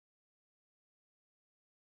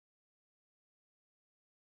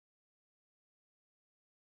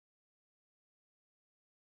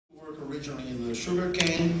Work originally in the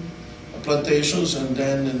sugarcane plantations, and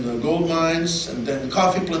then in the gold mines, and then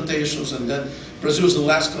coffee plantations, and then Brazil is the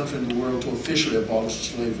last country in the world to officially abolish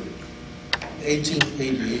slavery.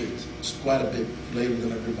 1888. It's quite a bit later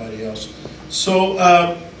than everybody else. So,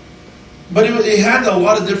 but it had a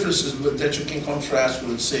lot of differences that you can contrast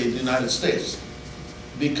with, say, the United States,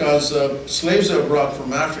 because slaves that were brought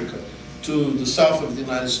from Africa to the south of the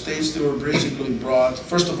United States, they were basically brought,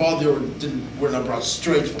 first of all, they were not brought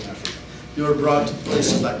straight from Africa. They were brought to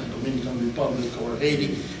places like the Dominican Republic or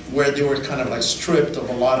Haiti, where they were kind of like stripped of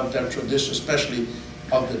a lot of their traditions, especially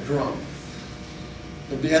of the drum.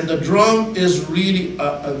 And the drum is really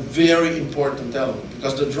a very important element,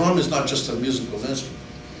 because the drum is not just a musical instrument.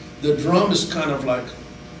 The drum is kind of like,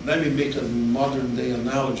 let me make a modern day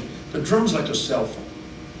analogy. The drum is like a cell phone.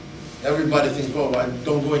 Everybody thinks, well, I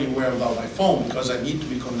don't go anywhere without my phone because I need to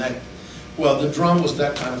be connected. Well, the drum was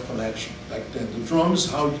that kind of connection back then. The drum is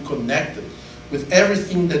how you connected with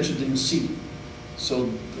everything that you didn't see. So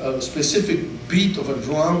a specific beat of a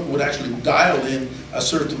drum would actually dial in a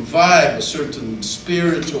certain vibe, a certain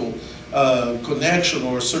spiritual connection,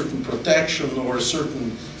 or a certain protection, or a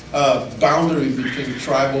certain boundary between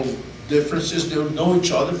tribal differences. They would know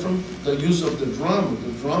each other from the use of the drum.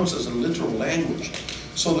 The drums as a literal language.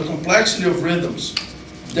 So the complexity of rhythms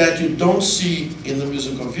that you don't see in the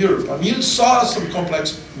music of Europe. I mean, you saw some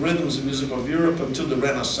complex rhythms in music of Europe until the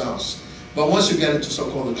Renaissance. But once you get into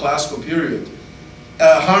so-called the classical period,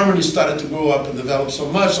 harmony started to grow up and develop so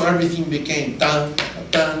much, so everything became tan,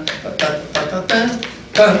 tan, tan, tan, tan,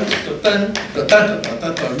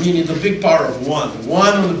 tan, meaning the big power of one.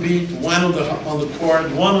 One on the beat, one on the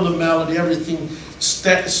chord, one on the melody, everything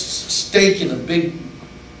staking a big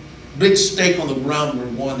stake on the ground where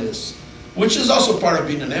one is. Which is also part of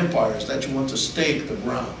being an empire, is that you want to stake the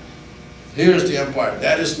ground. Here's the empire,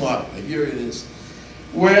 that is not, but here it is.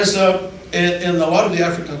 Whereas in a lot of the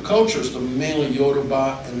African cultures, mainly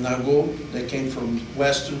Yoruba and Nago, they came from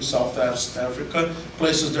Western, Southwest Africa,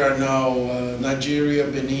 places that are now Nigeria,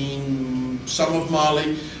 Benin, some of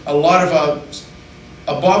Mali. A lot of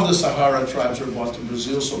above the Sahara tribes were brought to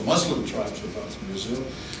Brazil, so Muslim tribes were brought to Brazil.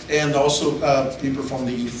 And also people from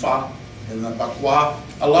the Ifa and the Bakwa,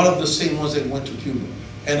 a lot of the same ones that went to Cuba,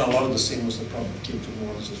 and a lot of the same ones that probably came to New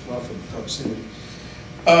Orleans as well from proximity.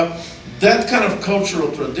 That kind of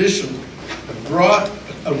cultural tradition brought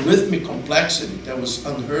a rhythmic complexity that was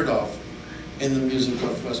unheard of in the music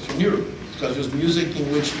of Western Europe, because it was music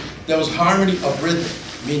in which there was harmony of rhythm.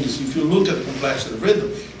 Meaning, if you look at the complexity of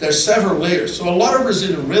rhythm, there's several layers. So a lot of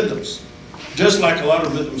Brazilian rhythms, just like a lot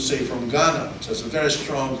of rhythms, say, from Ghana, which has a very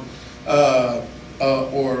strong,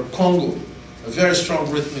 or Congo, a very strong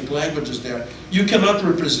rhythmic languages there, you cannot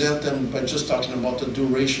represent them by just talking about the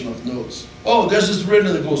duration of notes. Oh, there's this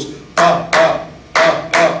rhythm that goes, ah, ah, ah,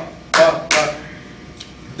 ah, ah, ah.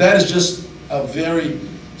 That is just a very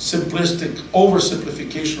simplistic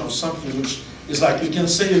oversimplification of something which is like, you cannot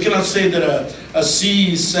say that a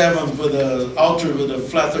C7 with an alter with a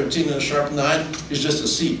flat 13 and a sharp 9 is just a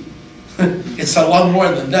C. It's a lot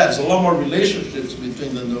more than that. There's a lot more relationships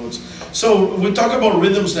between the notes. So we talk about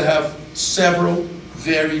rhythms that have several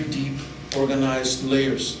very deep organized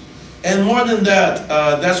layers. And more than that,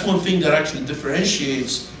 that's one thing that actually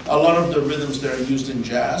differentiates a lot of the rhythms that are used in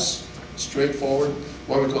jazz, straightforward,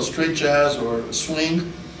 what we call straight jazz or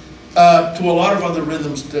swing, to a lot of other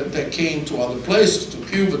rhythms that came to other places, to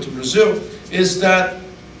Cuba, to Brazil, is that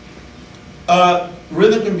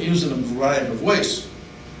rhythm can be used in a variety of ways.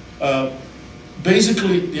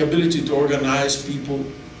 Basically, the ability to organize people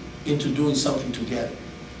into doing something together.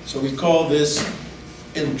 So we call this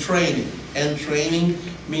entraining. Entraining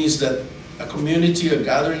means that a community, a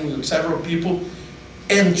gathering of several people,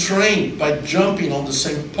 entrain by jumping on the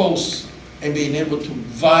same posts and being able to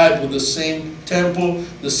vibe with the same tempo,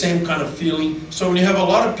 the same kind of feeling. So when you have a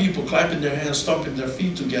lot of people clapping their hands, stomping their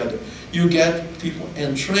feet together, you get people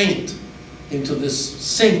entrained into this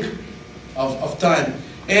sync of time.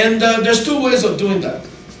 And there's two ways of doing that.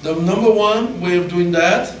 The number one way of doing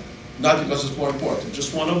that, not because it's more important,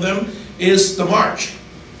 just one of them, is the march.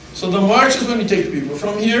 So the march is when you take people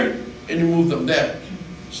from here and you move them there.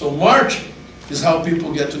 So march is how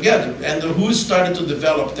people get together. And who started to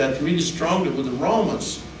develop that really strongly with the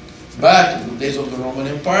Romans. Back in the days of the Roman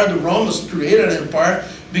Empire, the Romans created an empire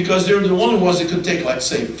because they were the only ones that could take, like,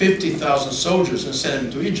 say, 50,000 soldiers and send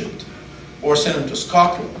them to Egypt, or send them to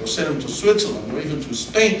Scotland, or send them to Switzerland, or even to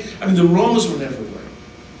Spain. I mean, the Romans were everywhere.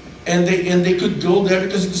 And they could go there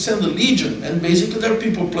because you could send a legion, and basically there were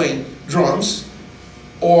people playing drums,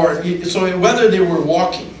 or, so whether they were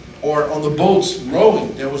walking or on the boats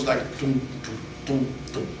rowing, there was like, tum, tum, tum,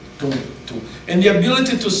 tum, tum, to. And the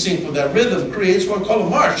ability to sync with that rhythm creates what we call a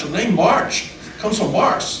march. The name march comes from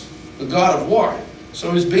Mars, the god of war.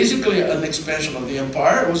 So it's basically an expansion of the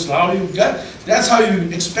empire. It was how you got, that's how you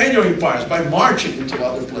expand your empires, by marching into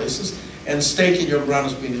other places and staking your ground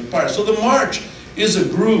as being an empire. So the march is a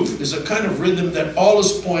groove, is a kind of rhythm that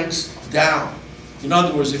always points down. In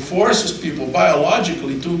other words, it forces people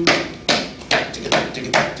biologically to,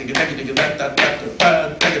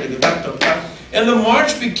 and the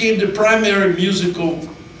march became the primary musical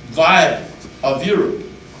vibe of Europe,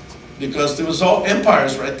 because there was all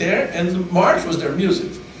empires right there, and the march was their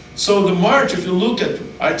music. So the march, if you look at,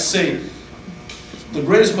 I'd say, the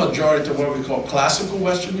greatest majority of what we call classical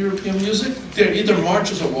Western European music, they're either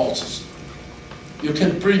marches or waltzes. You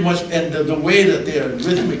can pretty much, and the way that they are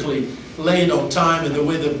rhythmically laid on time and the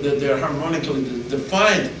way that they're harmonically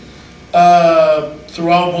defined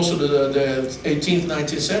throughout most of the 18th,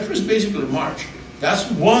 19th century is basically march. That's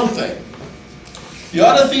one thing. The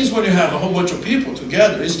other thing is when you have a whole bunch of people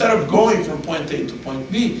together, instead of going from point A to point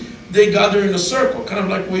B, they gather in a circle, kind of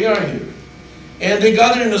like we are here. And they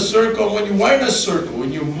gather in a circle. When you are in a circle,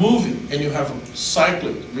 when you're moving and you have a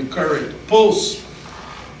cyclic, recurrent pulse,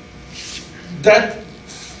 that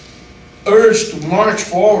urge to march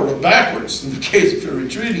forward or backwards, in the case if you're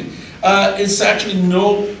retreating, it's actually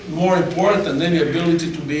no more important than the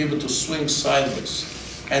ability to be able to swing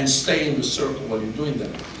sideways and stay in the circle while you're doing that.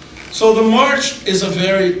 So the march is a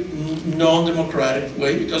very non-democratic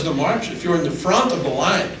way, because the march, if you're in the front of the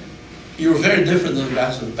line, you're very different than the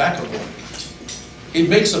guys in the back of the line. It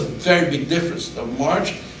makes a very big difference. The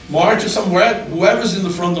march is somewhere, whoever's in the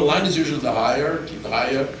front of the line is usually the hierarchy,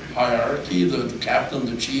 the captain,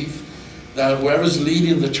 the chief, whoever's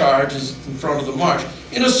leading the charge is in front of the march.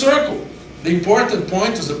 In a circle, the important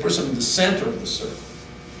point is the person in the center of the circle.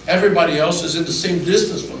 Everybody else is in the same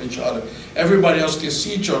distance from each other. Everybody else can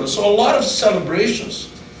see each other. So a lot of celebrations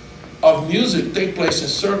of music take place in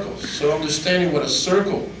circles. So understanding what a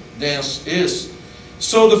circle dance is.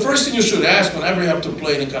 So the first thing you should ask whenever you have to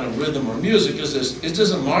play any kind of rhythm or music is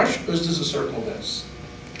this a march or is this a circle dance?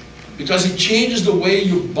 Because it changes the way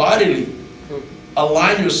you bodily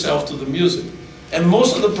align yourself to the music. And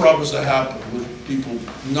most of the problems that happen with people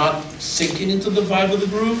not sinking into the vibe of the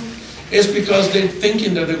groove is because they're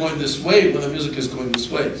thinking that they're going this way when the music is going this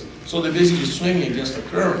way. So they're basically swinging against the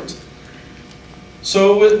current.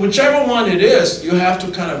 So whichever one it is, you have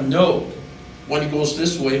to kind of know when it goes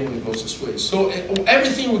this way, when it goes this way. So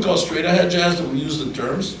everything we call straight ahead jazz that we use the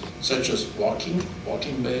terms, such as walking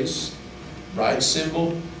bass, ride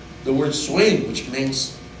cymbal, the word swing, which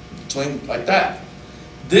means swing like that.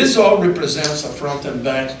 This all represents a front and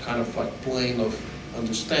back kind of like plane of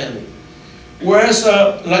understanding. Whereas,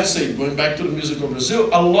 let's say, going back to the music of Brazil,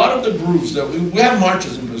 a lot of the grooves that we have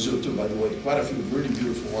marches in Brazil too, by the way, quite a few really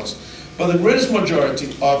beautiful ones. But the greatest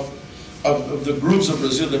majority of the grooves of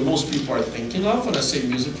Brazil that most people are thinking of, when I say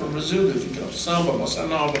music from Brazil, they're thinking of samba, bossa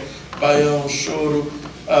nova, baião, choro,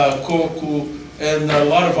 coco, and a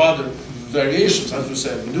lot of other variations, as we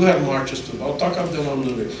said. We do have marches too. I'll talk about them a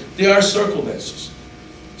little bit. They are circle dances.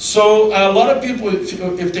 So a lot of people,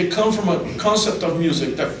 if they come from a concept of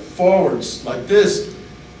music that forwards like this,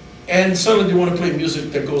 and suddenly they want to play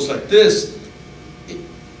music that goes like this,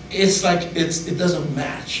 it's like it doesn't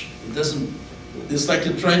match. It's like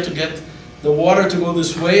you're trying to get the water to go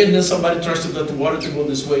this way, and then somebody tries to get the water to go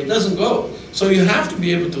this way. It doesn't go. So you have to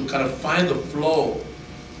be able to kind of find the flow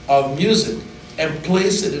of music and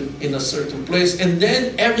place it in a certain place, and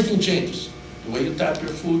then everything changes. The way you tap your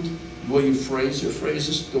foot, the way you phrase your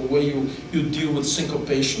phrases, the way you deal with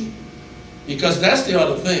syncopation. Because that's the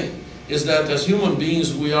other thing, is that as human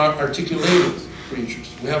beings, we are articulated creatures.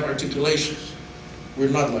 We have articulations. We're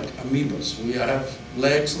not like amoebas. We have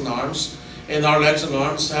legs and arms, and our legs and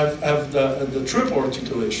arms have the triple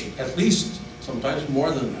articulation, at least, sometimes more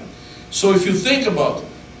than that. So if you think about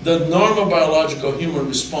the normal biological human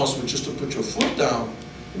response, which is to put your foot down,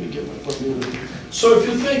 let me get my pandero. So if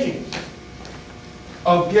you're thinking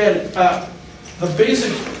of getting the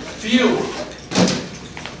basic feel,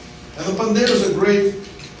 and the pandero is a great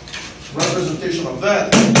representation of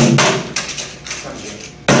that.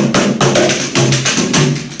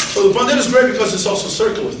 So the pandero is great because it's also a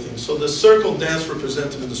circular thing. So the circle dance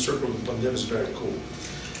represented in the circle of the pandero is very cool.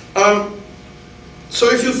 So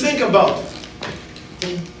if you think about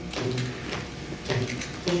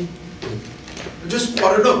just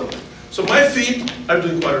quarter note. So my feet are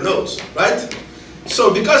doing quarter notes, right?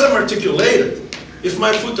 So because I'm articulated, if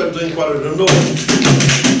my foot are doing quarter note,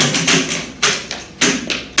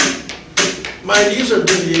 my knees are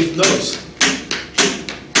doing the eighth notes.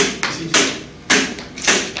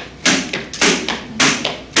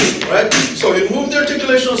 Right?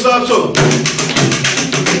 up, so.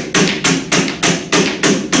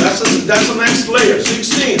 That's the next layer,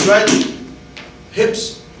 16th, right?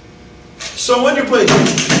 Hips. So when you play,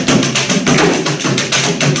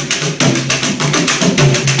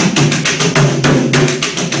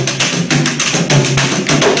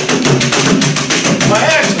 my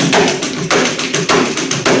accent,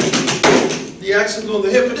 the accent on the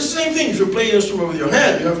hip, but it's the same thing. If you're playing an instrument with your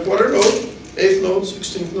hand, you have quarter note, 8th note,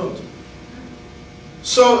 16th note.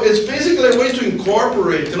 So it's basically a way to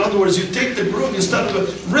incorporate. In other words, you take the groove instead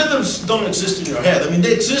of rhythms don't exist in your head. I mean,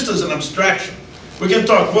 they exist as an abstraction. We can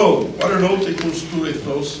talk, whoa, quarter note equals 2 8th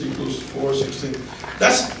notes equals 4 16.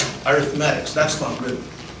 That's arithmetics. That's not rhythm.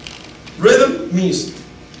 Rhythm means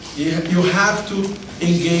you have to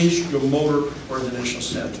engage your motor coordination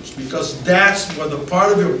centers, because that's what the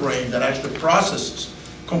part of your brain that actually processes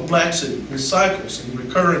complexity, recycles, and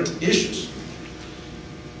recurrent issues.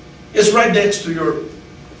 It's right next to your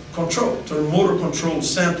control, to your motor control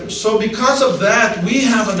center. So because of that, we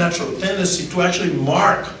have a natural tendency to actually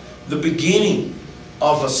mark the beginning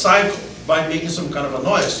of a cycle by making some kind of a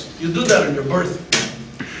noise. You do that on your birthday.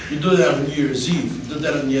 You do that on New Year's Eve. You do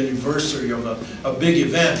that on the anniversary of a big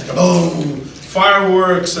event. Boom!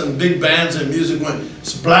 Fireworks and big bands and music went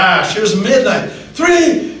splash. Here's midnight.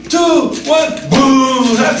 3, 2, 1,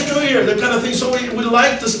 boom! Happy New Year! That kind of thing. So we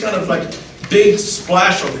like this kind of like big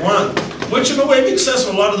splash of one, which in a way makes sense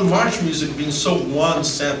for a lot of the march music being so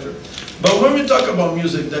one-centered. But when we talk about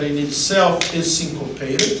music that in itself is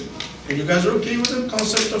syncopated, and you guys are okay with the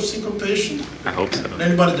concept of syncopation? I hope so. Can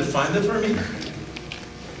anybody define that for me?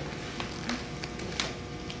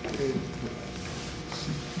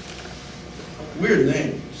 Weird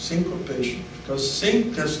name, syncopation, because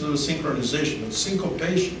sync has to do with synchronization, but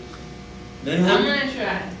syncopation. Anyone? I'm gonna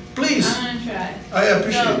try. Please. I'm gonna try. I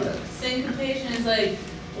appreciate that. Syncopation is like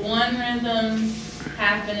one rhythm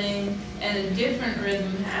happening and a different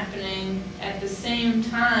rhythm happening at the same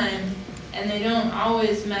time, and they don't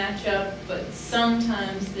always match up, but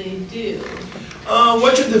sometimes they do.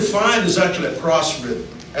 What you define is actually a cross rhythm,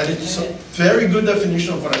 and it's a very good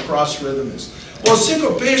definition of what a cross rhythm is. Well,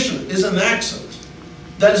 syncopation is an accent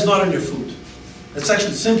that is not on your foot. It's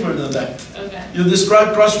actually simpler than that. Okay. You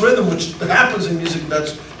describe cross rhythm, which happens in music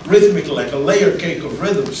that's rhythmical, like a layer cake of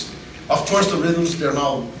rhythms. Of course, the rhythms, they're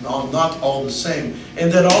not all the same.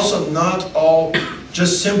 And they're also not all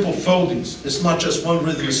just simple foldings. It's not just one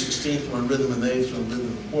rhythm in 16th, one rhythm in 8th, one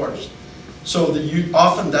rhythm in quarters. So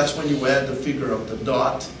often that's when you add the figure of the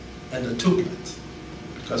dot and the tuplet,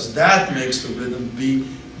 because that makes the rhythm be,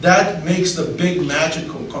 that makes the big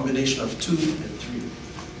magical combination of 2 and 3.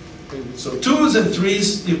 So 2s and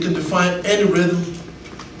 3s, you can define any rhythm.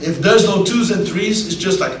 If there's no 2s and 3s, it's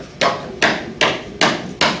just like,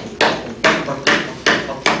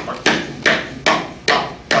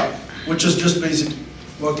 which is just basically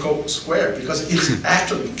what we call square, because it's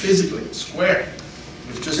actually physically square.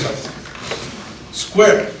 It's just like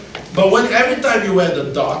square. But when every time you add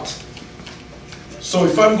a dot, so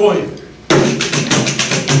if I'm going,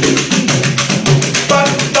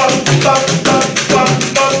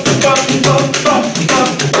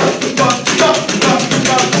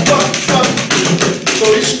 so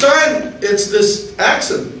each time it's this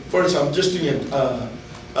accent. For example, I'm just doing a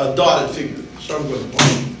dotted figure. So I'm going.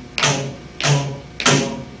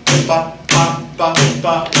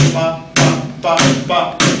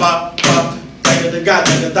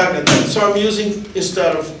 So I'm using,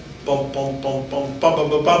 instead of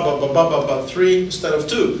 3 instead of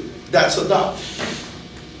 2. That's a dot.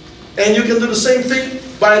 And you can do the same thing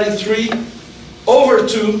by adding 3 over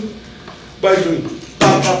 2 by doing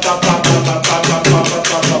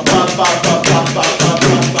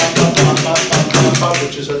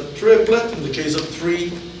which is a triplet in the case of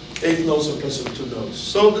 3 8 notes in place of 2 notes.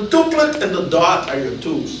 So the tuplet and the dot are your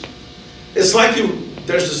tools. It's like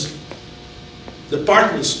there's this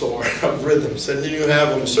department store of rhythms, and then you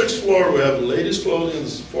have on the 6th floor we have ladies' clothing, on the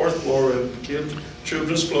 4th floor we have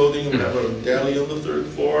children's clothing, we have a deli on the 3rd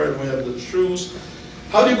floor, and we have the shoes.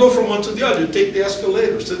 How do you go from one to the other? You take the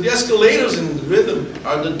escalators. So the escalators in the rhythm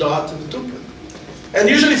are the dot and the tuplet. And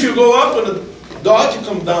usually if you go up on the dot, you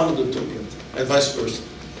come down to the tuplet, and vice versa.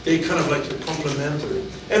 They kind of like complementary.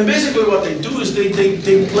 And basically what they do is they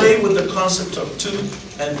play with the concept of 2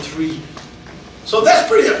 and 3. So that's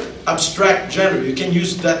pretty abstract genre. You can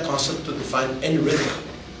use that concept to define any rhythm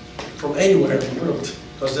from anywhere in the world.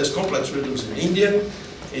 Because there's complex rhythms in India,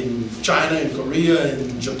 in China, in Korea,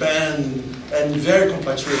 in Japan, and very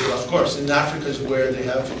complex rhythms, of course. In Africa is where they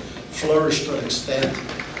have flourished to an extent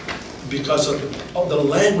because of the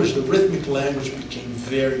language, the rhythmic language became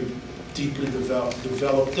very, deeply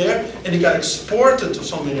developed there, and it got exported to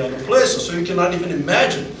so many other places, so you cannot even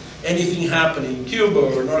imagine anything happening in Cuba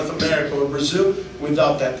or North America or Brazil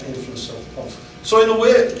without that influence of. So in a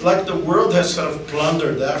way, like the world has sort of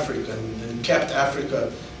plundered Africa and kept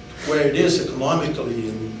Africa where it is economically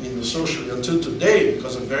and socially until today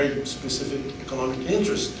because of very specific economic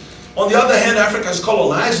interests. On the other hand, Africa has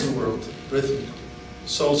colonized the world rhythmically.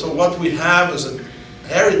 So what we have as a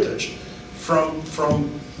heritage from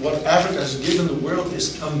what Africa has given the world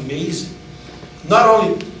is amazing. Not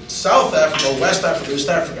only South Africa, West Africa, East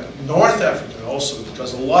Africa, North Africa also,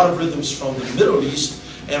 because a lot of rhythms from the Middle East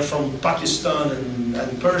and from Pakistan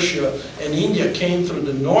and Persia and India came through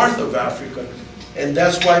the north of Africa, and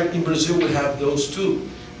that's why in Brazil we have those too.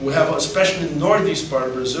 We have, especially in the northeast part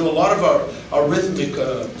of Brazil, a lot of our rhythmic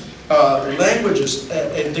languages,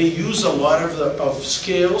 and they use a lot of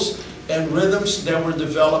scales and rhythms that were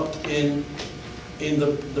developed in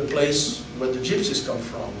the place where the gypsies come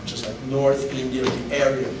from, which is like North India, the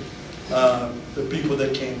area, the people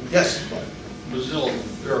that came. Yes? Brazil is a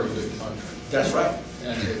very big country. That's right.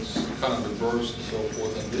 And it's kind of diverse and so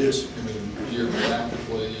forth. And it is. I mean,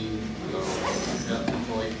 geographically,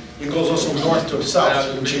 ethnically. It goes also north to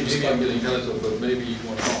south. Maybe I'm getting ahead of it, but maybe you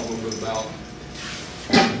want to talk a little bit about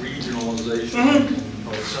regionalization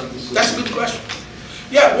or synthesis. That's a good question.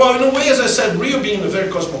 Yeah, well, in a way, as I said, Rio being a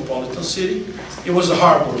very cosmopolitan city, it was a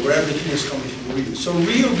harbor where everything is coming from Rio. So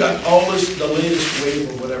Rio got always the latest wave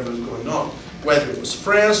of whatever is going on, whether it was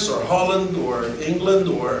France or Holland or England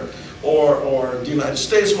or the United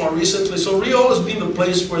States more recently. So Rio always been the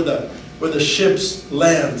place where the ships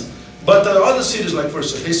land. But other cities like, for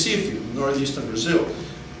instance, Recife, northeastern Brazil,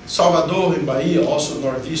 Salvador in Bahia, also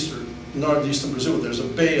northeastern Brazil. There's a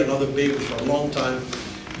bay, another bay for a long time.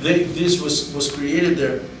 This was created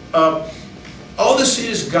there. All the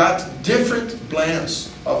cities got different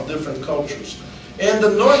blends of different cultures. And the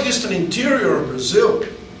northeastern interior of Brazil,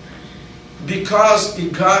 because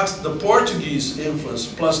it got the Portuguese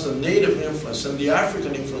influence plus the native influence and the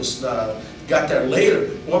African influence got there later,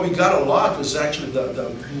 what we got a lot was actually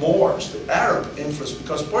the Moors, the Arab influence,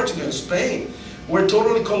 because Portugal and Spain were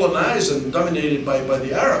totally colonized and dominated by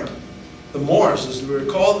the Arab, the Moors as they were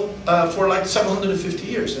called, for like 750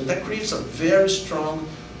 years, and that creates a very strong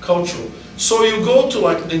cultural. So you go to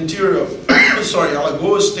like the interior of,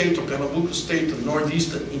 Alagoas State or Pernambuco State, the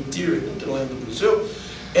northeastern interior hinterland of Brazil,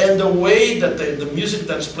 and the way that the music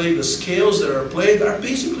that's played, the scales that are played, are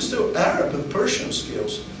basically still Arab and Persian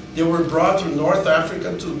scales. They were brought from North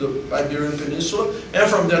Africa to the Iberian Peninsula, and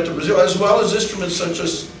from there to Brazil, as well as instruments such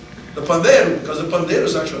as the pandeiro, because the pandeiro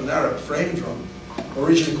is actually an Arab frame drum,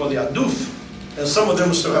 originally called the aduf, and some of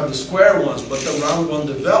them still have the square ones, but the round one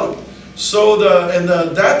developed. So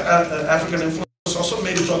that African influence also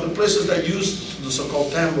made it to other places that used the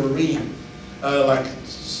so-called tambourine, like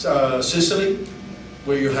Sicily,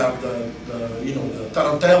 where you have the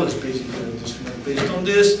tarantella is basically an instrument based on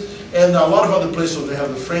this, and a lot of other places where they have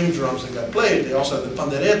the frame drums that got played. They also have the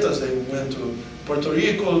panderetas. They went to Puerto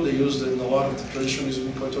Rico. They used it in a lot of the traditional music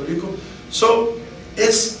in Puerto Rico. So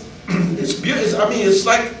it's beautiful. I mean, it's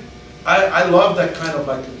like I love that kind of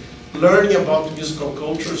like learning about musical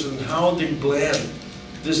cultures and how they blend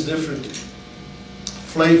these different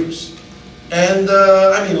flavors. And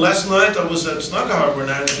I mean, last night I was at Snugger Harbor and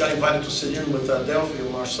I got invited to sit in with Delphi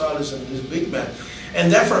and Marsalis and this big band. And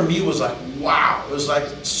that for me was like, wow, it was like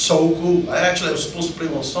so cool. I was supposed to play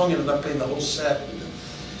one song and ended up playing the whole set with them.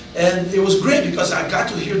 And it was great because I got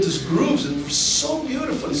to hear these grooves and it was so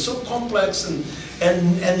beautiful, it's so complex, and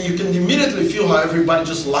you can immediately feel how everybody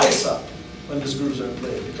just lights up when these grooves are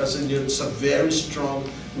played, because it's a very strong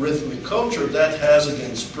rhythmic culture that has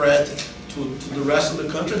again spread to the rest of the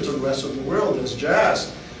country, to the rest of the world as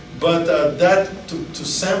jazz. But to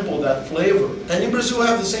sample that flavor. And in Brazil we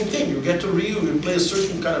have the same thing. You get to Rio, you play a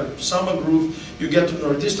certain kind of samba groove. You get to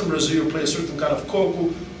northeastern Brazil, you play a certain kind of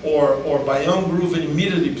coco or baião groove, and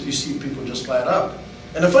immediately you see people just light up.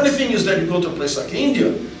 And the funny thing is that you go to a place like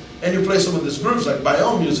India, and you play some of these grooves, like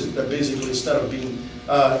baião music, that basically instead of being,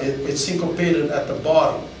 it's syncopated at the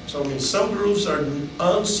bottom. So I mean, some grooves are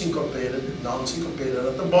unsyncopated, non-syncopated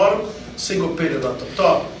at the bottom, syncopated at the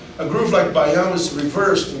top. A groove like baião is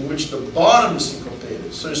reversed, in which the bottom is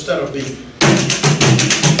syncopated. So instead of being,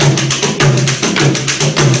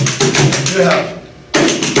 you have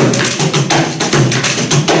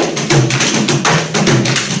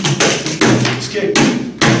skip,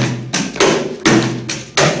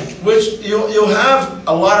 which you'll have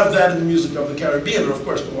a lot of that in the music of the Caribbean. And of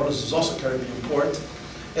course, New Orleans is also a Caribbean port.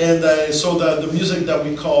 And so the music that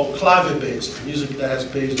we call clave-based, music that has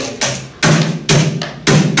based on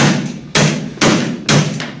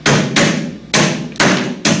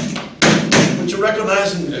which you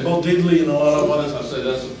recognize in Bo Diddley and a lot of others. I say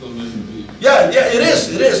that's a familiar beat. Yeah, it is.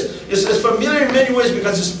 It's familiar in many ways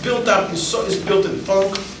because it's built up. It's built in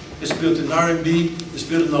funk, it's built in R&B, it's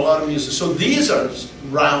built in a lot of music. So these are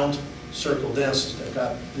round circle dances that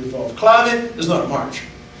got evolved. Clave is not a march.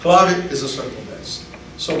 Clave is a circle dance.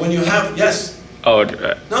 So when you have, yes. Oh.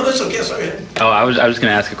 No, that's okay. Sorry. Oh, I was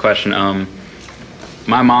going to ask a question.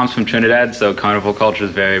 My mom's from Trinidad, so carnival culture is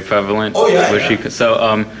very prevalent. Oh yeah. So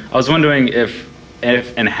I was wondering if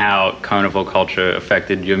and how carnival culture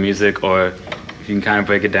affected your music, or if you can kind of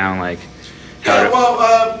break it down, like.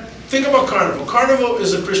 Think about carnival. Carnival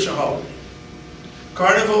is a Christian holiday.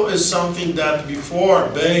 Carnival is something that before,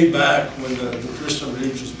 way back when the Christian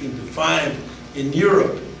religion was being defined in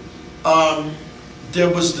Europe, there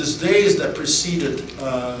was these days that preceded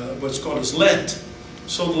what's called as Lent.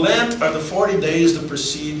 So Lent are the 40 days that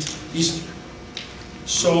precede Easter.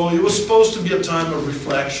 So it was supposed to be a time of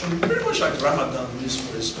reflection, pretty much like Ramadan is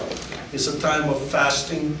for Islam. It's a time of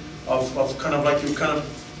fasting, of kind of like you kind of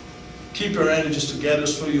keep your energies together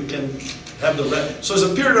so you can have the rest. So it's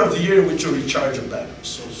a period of the year in which you recharge your batteries,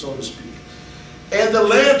 so to speak. And the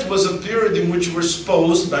Lent was a period in which you were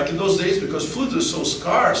supposed, back in those days, because food was so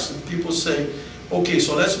scarce, and people say, okay,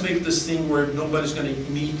 so let's make this thing where nobody's going to eat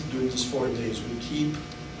meat during these 4 days. We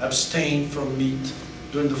abstain from meat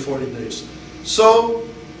during the 40 days. So,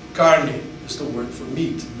 carne is the word for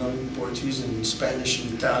meat, not in Portuguese, in Spanish,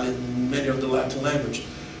 in Italian, in many of the Latin language.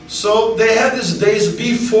 So they had these days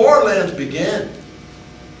before Lent began,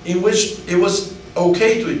 in which it was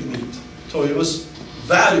okay to eat meat. So it was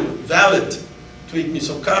valid to eat meat.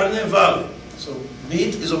 So carne é vale. So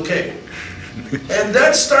meat is okay. And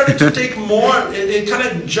that started to take more, it kind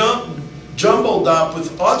of jumbled up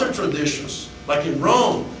with other traditions. Like in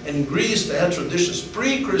Rome and in Greece, they had traditions,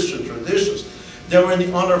 pre-Christian traditions, that were in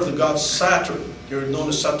the honor of the god Saturn. They're known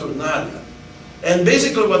as Saturnalia. And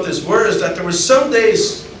basically what this were is that there were some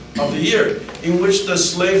days of the year in which the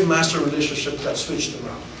slave-master relationship got switched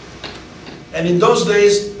around. And in those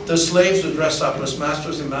days, the slaves would dress up as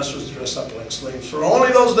masters, and masters would dress up like slaves for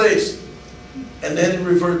only those days. And then it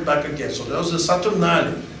reverted back again. So that was the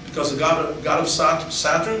Saturnalia, because the god of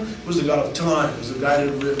Saturn was the god of time, was the guy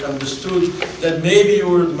that understood that maybe you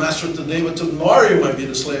were the master today, but tomorrow you might be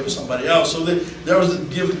the slave of somebody else. So there was to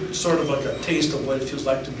give sort of like a taste of what it feels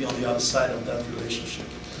like to be on the other side of that relationship.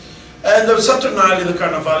 And the Saturnalia, the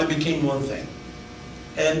Carnavale, became one thing.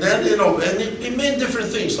 And then, and it meant different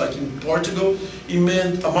things. Like in Portugal, it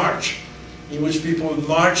meant a march, in which people would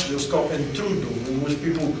march. It was called entrudo, in which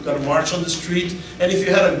people got to march on the street. And if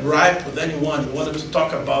you had a gripe with anyone, you wanted to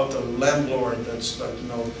talk about a landlord that's like,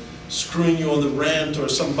 screwing you on the rent, or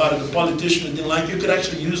somebody, the politician you didn't like, you could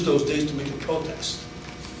actually use those days to make a protest.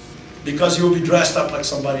 Because you would be dressed up like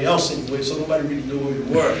somebody else anyway, so nobody really knew who you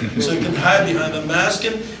were. So you can hide behind the mask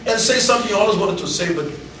and say something you always wanted to say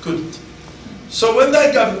but couldn't. So when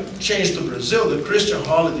that got changed to Brazil, the Christian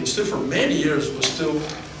holiday still for many years was still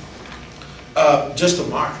just a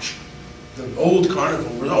march. The old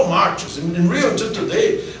carnival were all marches. In Rio until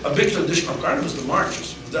today, a big tradition of carnival is the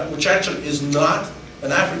marches, which actually is not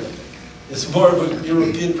an African thing. It's more of a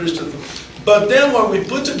European Christian thing. But then when we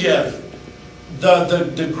put together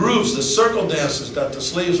the grooves, the circle dances that the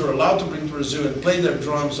slaves were allowed to bring to Brazil and play their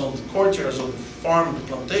drums on the courtyards of the farm, the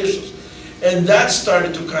plantations. And that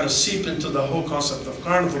started to kind of seep into the whole concept of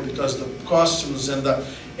carnival, because the costumes and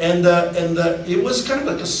it was kind of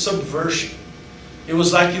like a subversion. It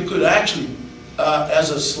was like you could actually, as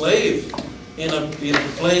a slave, in a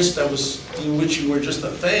place that was in which you were just a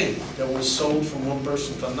thing that was sold from one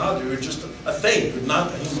person to another. You were just a thing. You're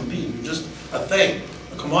not a human being. You're just a thing,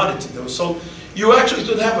 a commodity that was sold. You actually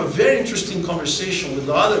could have a very interesting conversation with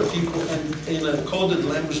other people and in a coded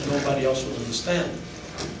language nobody else would understand.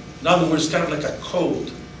 In other words, kind of like a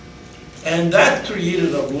code. And that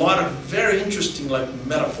created a lot of very interesting, like,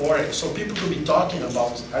 metaphoric. So people could be talking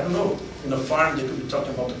about, I don't know, in a farm they could be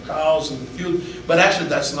talking about the cows in the field, but actually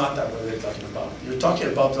that's not that what they're talking about. You're talking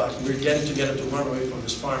about, like, we're getting together to run away from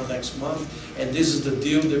this farm next month, and this is the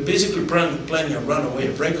deal. They're basically planning a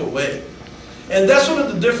runaway, a breakaway. And that's one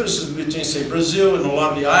of the differences between, say, Brazil and a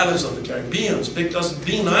lot of the islands of the Caribbean, because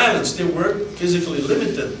being islands, they were physically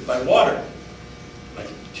limited by water. Like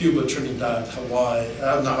Cuba, Trinidad, Hawaii,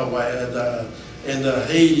 not Hawaii, and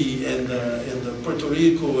Haiti, and Puerto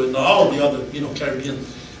Rico, and all the other, Caribbean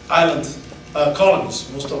island colonies.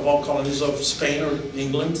 Most of all colonies of Spain or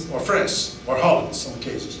England or France or Holland in some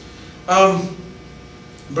cases.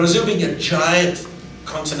 Brazil being a giant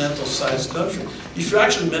continental-sized country, if you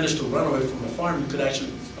actually managed to run away from a farm, you could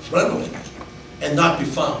actually run away and not be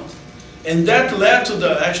found. And that led to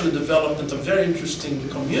the actual development of very interesting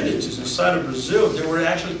communities inside of Brazil. They were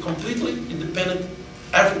actually completely independent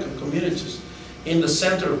African communities in the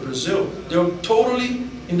center of Brazil. They were totally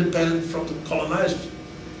independent from the colonizers.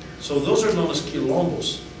 So those are known as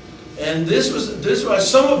quilombos. And this was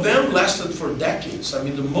some of them lasted for decades. I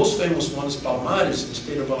mean, the most famous one is Palmares in the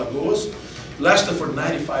state of Alagoas, lasted for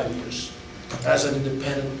 95 years as an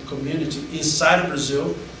independent community inside of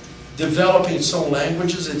Brazil, developing its own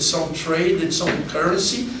languages, its own trade, its own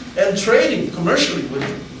currency, and trading commercially with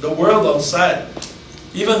the world outside.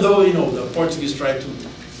 Even though, you know, the Portuguese tried to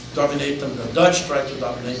dominate them, the Dutch tried to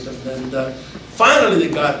dominate them, and finally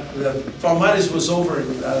they got, Palmares was over in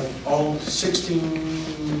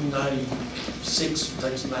 1696,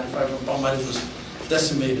 1695, when Palmares was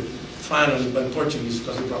decimated, finally, by Portuguese,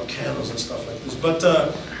 because they brought cannons and stuff like this. But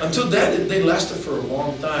until then, they lasted for a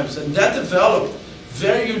long time, and that developed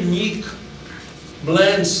very unique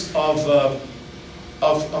blends of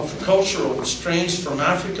cultural strains from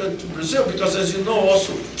Africa to Brazil, because as you know,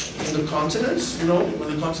 also in the continents, you know, when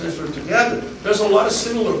the continents were together, there's a lot of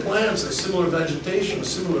similar plants and similar vegetation,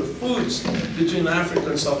 similar foods between Africa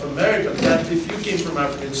and South America, that if you came from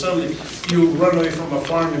Africa and suddenly you run away from a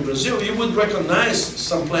farm in Brazil, you would recognize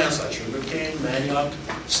some plants like sugarcane, manioc,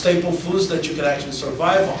 staple foods that you could actually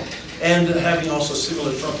survive on. And having also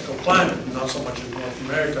similar tropical climate, not so much in North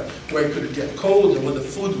America, where it could get cold and where the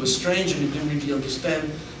food was strange and you didn't really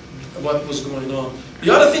understand what was going on.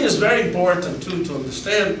 The other thing that's very important too to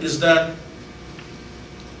understand is that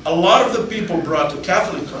a lot of the people brought to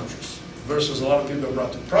Catholic countries versus a lot of people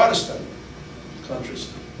brought to Protestant countries,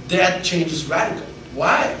 that changes radically.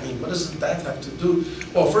 Why? I mean, what does that have to do?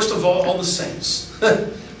 Well, first of all the saints.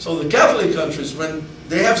 So the Catholic countries, when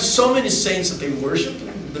they have so many saints that they worship in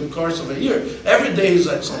the course of a year, every day is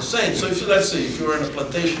like some saint. So if you, let's say, if you are in a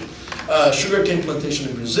plantation, sugarcane plantation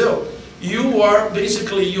in Brazil, you are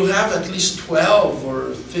basically, you have at least 12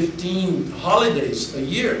 or 15 holidays a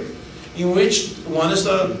year, in which one is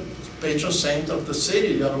the patron saint of the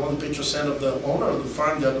city, the other one the patron saint of the owner of the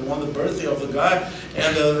farm, the other one the birthday of the guy,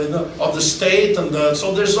 and of the state, and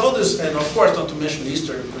so there's all this, and of course not to mention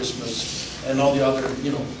Easter, Christmas, and all the other,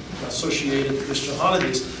 you know, associated Christian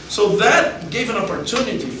holidays. So that gave an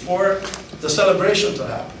opportunity for the celebration to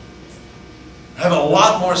happen. Have a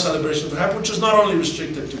lot more celebration to happen, which is not only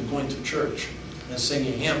restricted to going to church and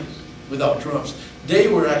singing hymns without drums. They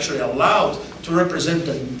were actually allowed to represent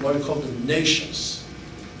what we call the nations.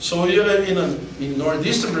 So you in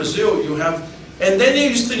northeastern Brazil, you have, and then they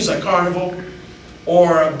use things like carnival,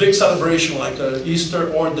 or a big celebration like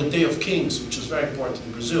Easter, or the Day of Kings, which is very important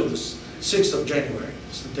in Brazil, this 6th of January.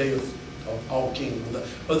 It's the day of all kings.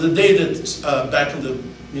 Or the day that back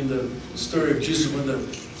in the story of Jesus, when the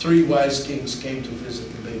 3 wise kings came to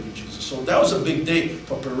visit the baby Jesus. So that was a big day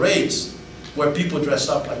for parades where people dress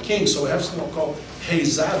up like kings. So we have something called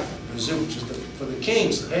reizado in Brazil, which is for the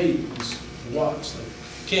kings. Rei is was like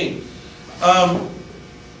king.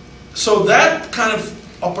 So that kind of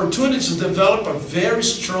opportunity to develop a very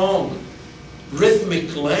strong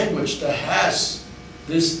rhythmic language that has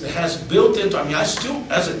built into, I mean, I still,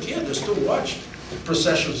 as a kid, I still watched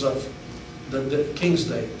processions of the King's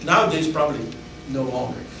Day. Nowadays, probably no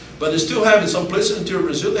longer. But they still have, in some places in interior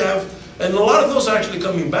Brazil, they have, and a lot of those are actually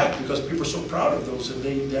coming back because people are so proud of those, and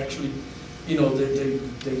they actually, you know, they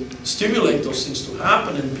stimulate those things to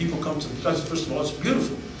happen, and people come to, because first of all, it's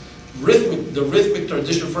beautiful. The rhythmic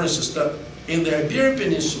tradition, for instance, that in the Iberian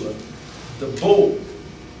Peninsula, the bull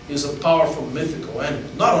is a powerful mythical animal.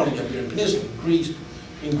 Not only in the Iberian Peninsula,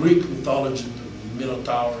 in Greek mythology, the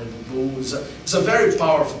Minotaur and the bull is a very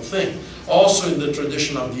powerful thing. Also in the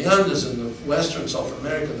tradition of the Andes in the Western South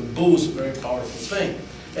America, the bull is a very powerful thing.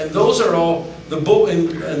 And those are all, the bull, in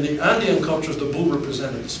the Andean cultures, the bull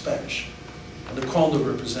represented the Spanish. And the condor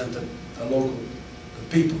represented the local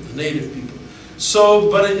people, the native people. So,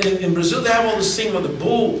 but in Brazil, they have all this thing of the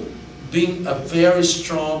bull being a very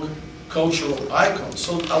strong cultural icon.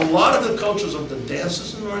 So a lot of the cultures of the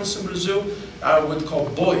dances in northern Brazil are what we call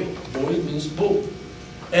boi. Boi means bull.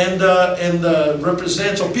 And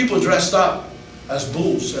represent, so people dressed up as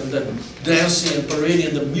bulls, and then dancing and parading,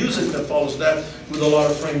 and the music that follows that with a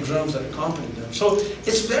lot of frame drums that accompany them. So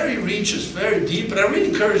it's very rich, it's very deep, and I really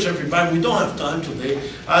encourage everybody. We don't have time today.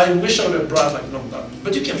 I wish I would have brought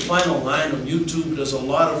but you can find online on YouTube, there's a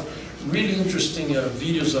lot of really interesting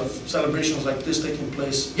videos of celebrations like this taking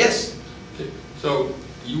place. Yes? Okay. So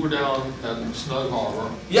you were down at Snug Harbor.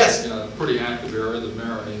 Yes. In a pretty active area, the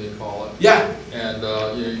Maroney they call it. Yeah. And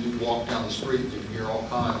you walk down the street, you can hear all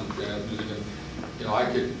kinds of jazz music. And, you know, I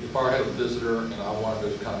could, if I had a visitor and I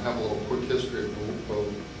wanted to kind of have a little quick history of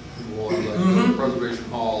New Orleans, like Preservation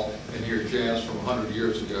Hall, and hear 100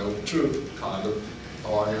 years ago. True. Kind of.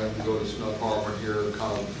 Or I had to go to Snug Harbor here,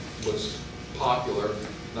 kind of was popular,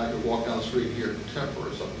 and I could walk down the street and hear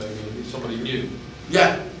contemporary or something, maybe somebody new.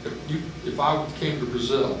 Yeah. If I came to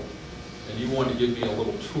Brazil and you wanted to give me a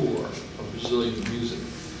little tour of Brazilian music,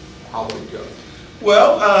 how would it go?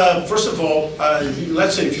 Well, first of all,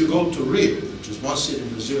 let's say if you go to Rio, which is one city in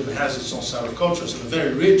Brazil that has its own set of cultures, and a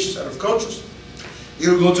very rich set of cultures,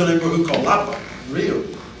 you go to a neighborhood called Lapa, Rio,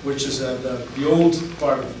 which is the old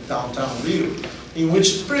part of downtown Rio, in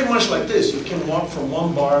which it's pretty much like this. You can walk from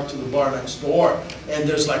one bar to the bar next door, and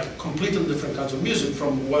there's like completely different kinds of music,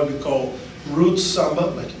 from what we call roots samba,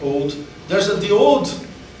 like old. There's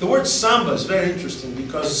the word samba is very interesting,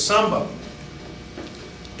 because samba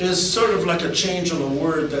is sort of like a change on a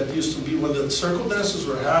word that used to be when the circle dances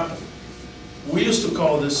were happening. We used to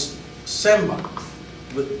call this samba,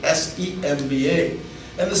 with S-E-M-B-A.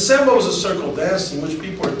 And the samba was a circle dance in which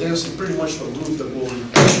people are dancing pretty much to a groove that will.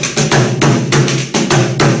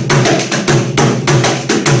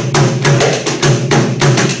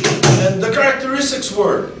 And the characteristics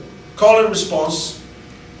were call and response.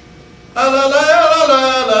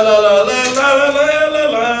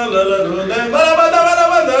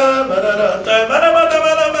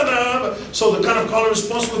 So the kind of call and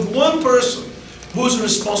response with one person who's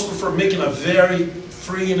responsible for making a very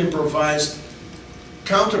free and improvised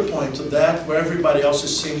counterpoint to that, where everybody else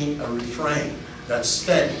is singing a refrain that's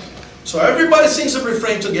steady. So everybody sings a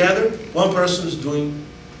refrain together, one person is doing,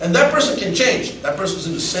 and that person can change. That person's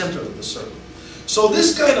in the center of the circle. So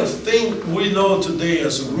this kind of thing we know today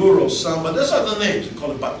as a rural samba, those are the names. We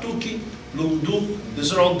call it batuque, lundu.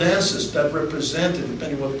 These are all dances that represented,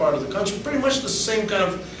 depending what part of the country, pretty much the same kind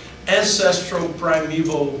of ancestral,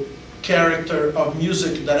 primeval character of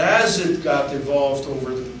music that, as it got evolved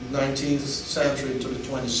over the 19th century to the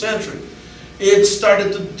 20th century, it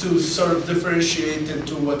started to sort of differentiate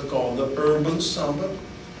into what called the urban samba,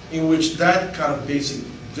 in which that kind of basic,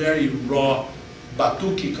 very raw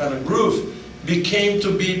batuque kind of groove became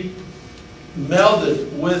to be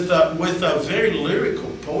melded with a very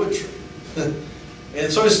lyrical poetry.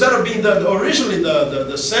 And so instead of being originally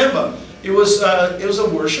the samba, it was a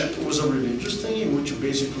worship, it was a religious thing in which you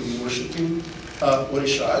basically worshiping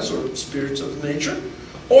orishas or spirits of nature,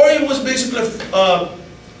 or it was basically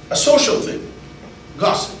a social thing,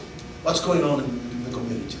 gossip. What's going on in the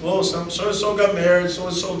community? Oh, so-and-so got married,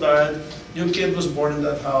 so-and-so died, new kid was born in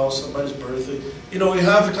that house, somebody's birthday. You know, you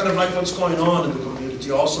have kind of like what's going on in the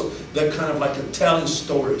community also, that kind of like telling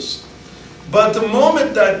stories. But the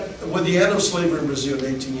moment that, with the end of slavery in Brazil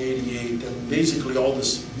in 1888, and basically all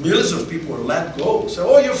this, millions of people were let go, say,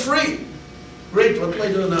 oh, you're free. Great, what do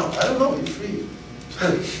I do now? I don't know, you're free.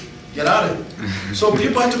 Get out of here. So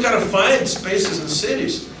people had to kind of find spaces in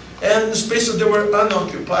cities, and the spaces that were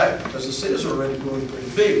unoccupied, because the cities were already growing pretty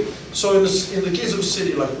big. So in the case of a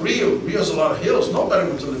city like Rio, Rio has a lot of hills. Nobody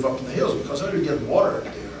wants to live up in the hills, because how do you get water up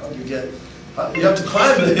there? How do you get... You have to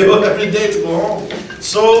climb the hill every day to go home.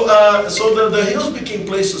 So, the hills became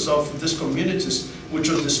places of these communities, which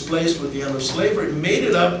were displaced with the end of slavery, made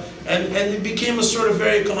it up, and it became a sort of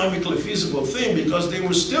very economically feasible thing, because they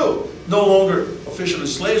were still no longer officially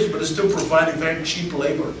slaves, but still providing very cheap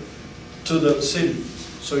labor to the city.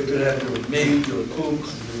 So you could have your maid, your cook,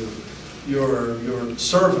 your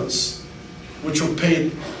servants, which were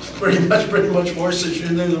paid pretty much more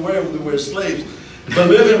than they were when they were slaves, but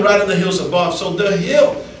living right in the hills above. So the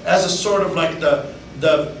hill, as a sort of like the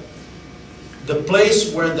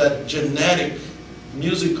place where that genetic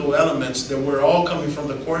musical elements that were all coming from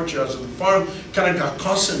the courtyards of the farm kind of got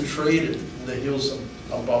concentrated in the hills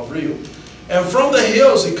above Rio. And from the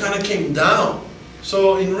hills, it kind of came down.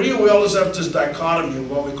 So in Rio, we always have this dichotomy of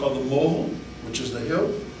what we call the morro, which is the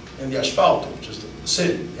hill, and the asfalto, which is the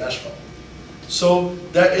city, the asphalt. So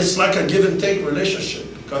that it's like a give and take relationship,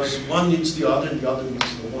 because one needs the other and the other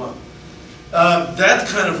needs the one. That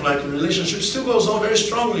kind of like relationship still goes on very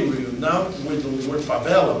strongly in Rio. Now with the word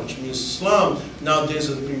favela, which means slum, nowadays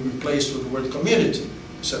it's being replaced with the word community.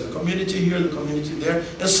 So the community here, the community there,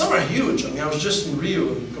 and some are huge. I mean, I was just in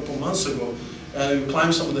Rio a couple months ago, and you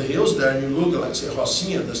climb some of the hills there, and you look at, like, say,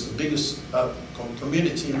 Rocinha, that's the biggest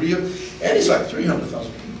community in Rio, and it's like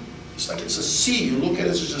 300,000 people. It's like it's a sea. You look at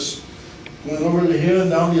it, it's just going over the hill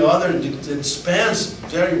and down the other. It spans a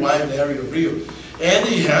very wide area of Rio. And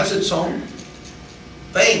it has its own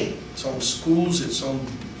thing, its own schools, its own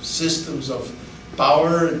systems of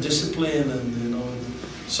power and discipline, and, you know.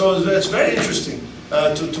 So it's very interesting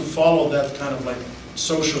to follow that kind of like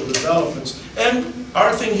social developments. And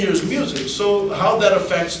our thing here is music, so how that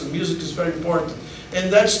affects the music is very important.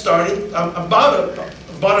 And that started about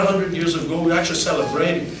 100 years ago. We're actually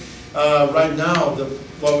celebrating right now,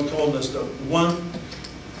 what we call this, the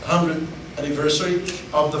 100th anniversary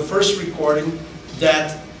of the first recording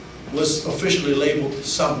that was officially labeled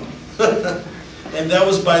samba. And that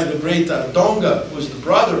was by the great Donga, who was the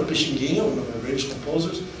brother of Pixinguinha, one of our greatest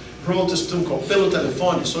composers, wrote this tune called Pelo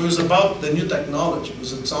Telefone. So it was about the new technology. It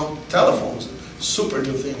was on telephones, super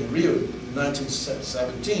new thing in Rio,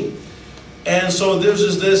 1917. And so there's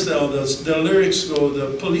just this, the lyrics go,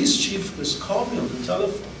 the police chief has called me on the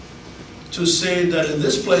telephone to say that in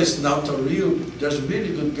this place in downtown Rio, there's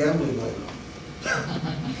really good gambling going on.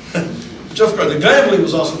 Which of course, the gambling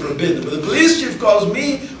was also forbidden, but the police chief calls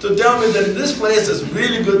me to tell me that in this place there's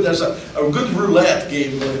really good, there's a good roulette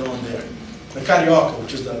game going on there. The Carioca,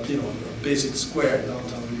 which is the basic square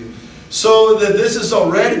downtown Rio. So that this is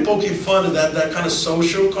already poking fun at that kind of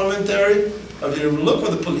social commentary. Of look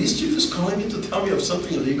what the police chief is calling me to tell me of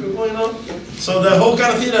something illegal going on. So that whole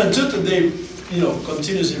kind of thing until today,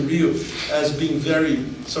 continues in Rio as being very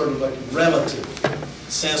sort of like relative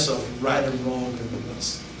sense of right and wrong and what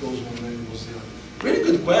goes one way and goes the other. Really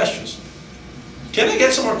good questions. Can I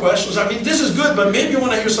get some more questions? I mean, this is good, but maybe you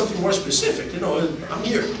want to hear something more specific. I'm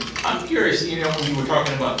here. I'm curious, when you were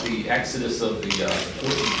talking about the exodus of the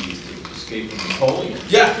Portuguese to escape from Napoleon,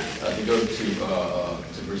 Yeah. To go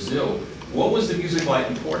to Brazil, what was the music like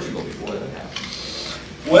in Portugal before that happened?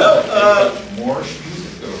 Well, Moorish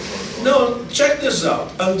music or no, check this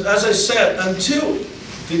out. And as I said, until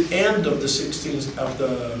the end of the 16th,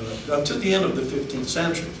 until the end of the 15th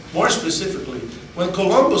century, more specifically, when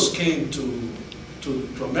Columbus came to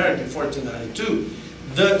America in 1492,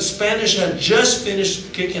 the Spanish had just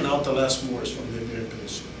finished kicking out the last Moors from the Iberian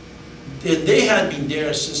Peninsula. They had been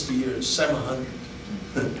there since the year 700.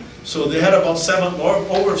 So they had about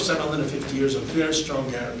over 750 years of very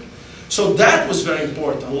strong Arabic. So that was very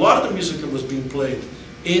important. A lot of the music that was being played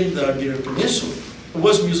in the Iberian Peninsula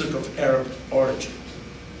was music of Arab origin.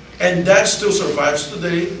 And that still survives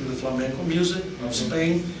today in the flamenco music of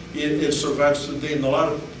Spain. It survives today in a lot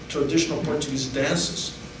of traditional Portuguese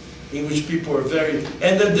dances, in which people are very,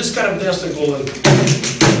 and then this kind of dance that go like,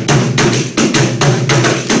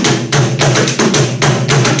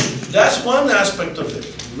 that's one aspect of it,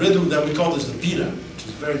 rhythm that we call this the vira, which is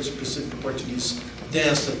a very specific Portuguese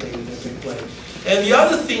dance that they play. And the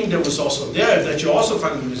other thing that was also there, that you also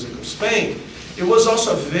find in the music of Spain, it was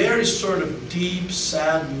also a very sort of deep,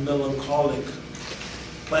 sad, melancholic,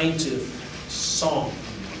 plaintive song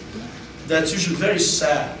that's usually very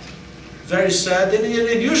sad. Very sad, and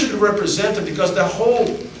it usually represented, because the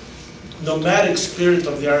whole nomadic spirit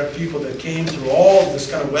of the Arab people that came through all this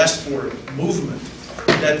kind of westward movement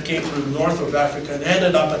that came through the north of Africa and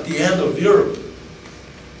ended up at the end of Europe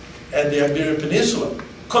and the Iberian Peninsula,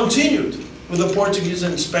 continued with the Portuguese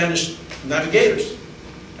and Spanish navigators.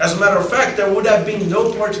 As a matter of fact, there would have been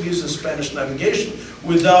no Portuguese and Spanish navigation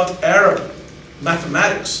without Arab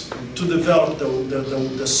mathematics to develop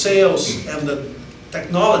the sails and the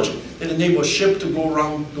technology that enable a ship to go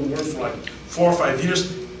around the world for like 4 or 5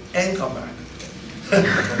 years and come back.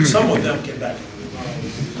 Some of them came back.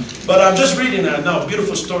 But I'm just reading now a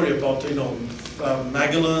beautiful story about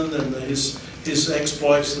Magellan and his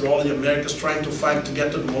exploits through all the Americas, trying to fight to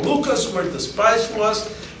get to the Moluccas where the spice was,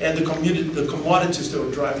 and the commodities that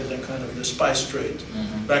were driving that kind of the spice trade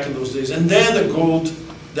back in those days. And then the gold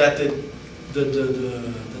that the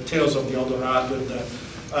tales of the El Dorado and the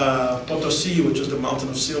Potosi, which is the mountain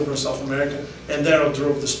of silver in South America, and there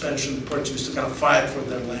drove the Spanish and the Portuguese to kind of fight for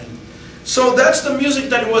their land. So that's the music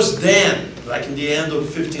that it was then, like in the end of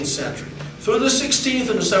the 15th century. Through the 16th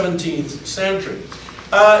and the 17th century,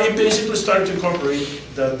 it basically started to incorporate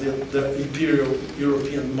the imperial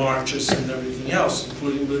European marches and everything else,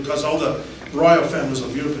 including because all the royal families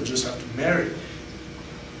of Europe just have to marry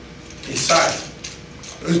inside.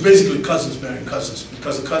 It was basically cousins marrying cousins,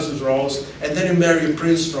 because the cousins were always, and then you marry a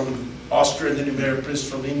prince from Austria, and then you marry a prince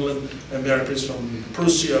from England, and marry a prince from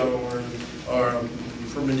Prussia, or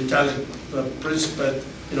from an Italian prince, but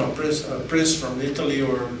prince from Italy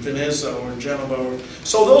or Veneza or Genoa.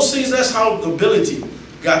 So those things, that's how nobility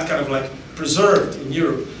got kind of like preserved in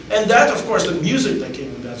Europe. And that, of course, the music that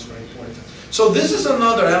came with that's very important. So this is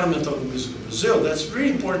another element of the music of Brazil that's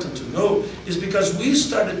really important to know, is because we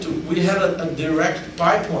had a direct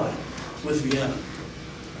pipeline with Vienna.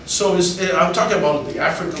 So I'm talking about the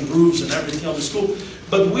African grooves and everything on the school,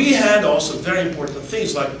 but we had also very important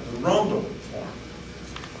things like the rondo form,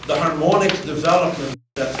 the harmonic development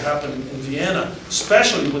that happened in Vienna,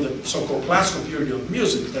 especially with the so-called classical period of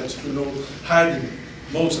music. That's, Haydn,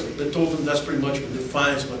 Mozart, Beethoven. That's pretty much what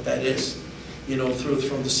defines what that is.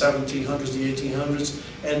 From the 1700s, the 1800s,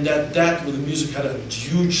 and that with the music had a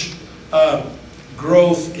huge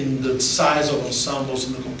growth in the size of ensembles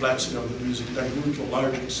and the complexity of the music that grew to a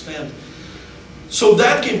large extent. So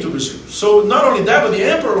that came to Brazil. So not only that, but the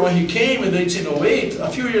emperor, when he came in 1808, a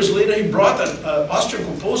few years later, he brought an Austrian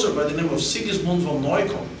composer by the name of Sigismund von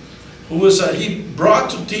Neukomm, who was, he brought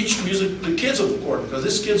to teach music the kids of the court, because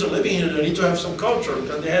these kids are living here, they need to have some culture,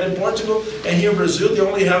 because they had in Portugal, and here in Brazil, they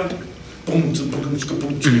only have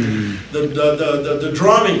the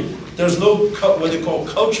drumming. There's no what they call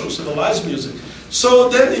cultural, civilized music. So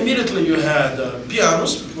then immediately you had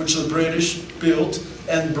pianos, which the British built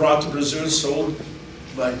and brought to Brazil and sold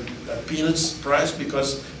by peanuts price,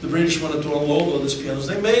 because the British wanted to unload all these pianos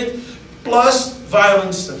they made, plus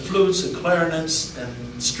violins and flutes and clarinets and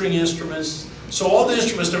string instruments. So all the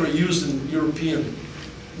instruments that were used in European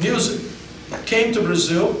music came to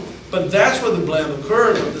Brazil, but that's where the blend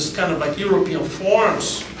occurred of this kind of like European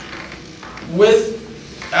forms with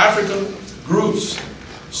African grooves.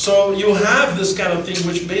 So you have this kind of thing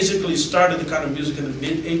which basically started the kind of music in the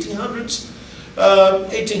mid-1800s,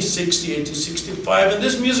 1860, 1865, and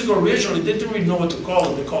this music originally, they didn't really know what to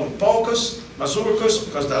call it. They called it polkas, mazurkas,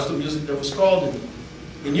 because that's the music that was called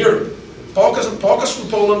in Europe. Polkas from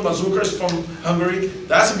Poland, mazurkas from Hungary,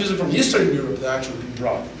 that's the music from Eastern Europe that actually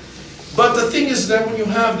brought. But the thing is that when you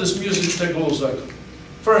have this music that goes like,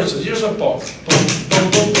 for instance, here's a polka.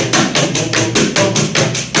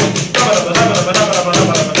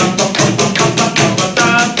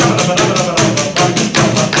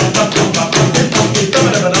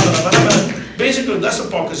 Basically, that's a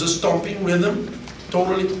polka. It's a stomping rhythm,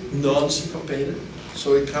 totally non-syncopated.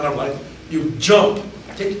 So it kind of like, you jump.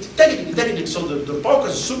 So the polka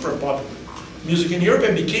is super popular music in Europe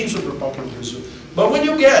and became super popular in Brazil. But when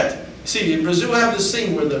you get, see, in Brazil we have this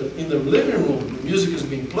thing where in the living room, the music is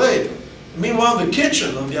being played. Meanwhile, in the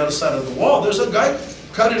kitchen, on the other side of the wall, there's a guy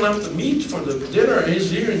cutting up the meat for the dinner, and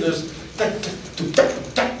he's hearing this.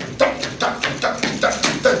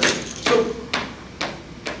 So,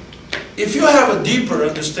 if you have a deeper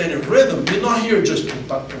understanding of rhythm, you not hear just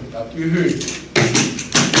you hear it.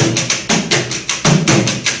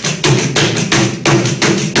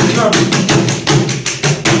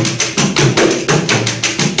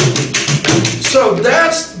 So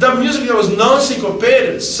that's the music that was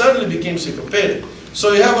non-syncopated suddenly became syncopated.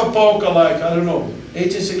 So you have a polka like, I don't know,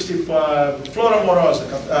 1865, Flor Amorosa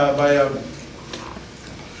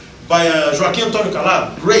by Joaquim Antônio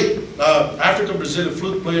Calado, great African-Brazilian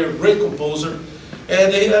flute player, great composer.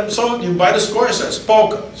 And they, so you buy the score, it says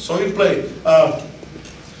polka. So you play, how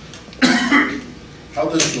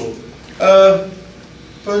does it go?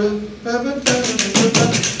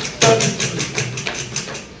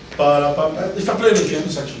 If I play the piano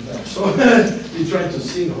section there, so you're trying to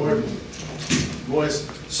sing horrible voice.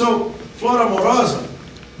 So Flor Amorosa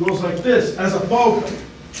goes like this as a polka.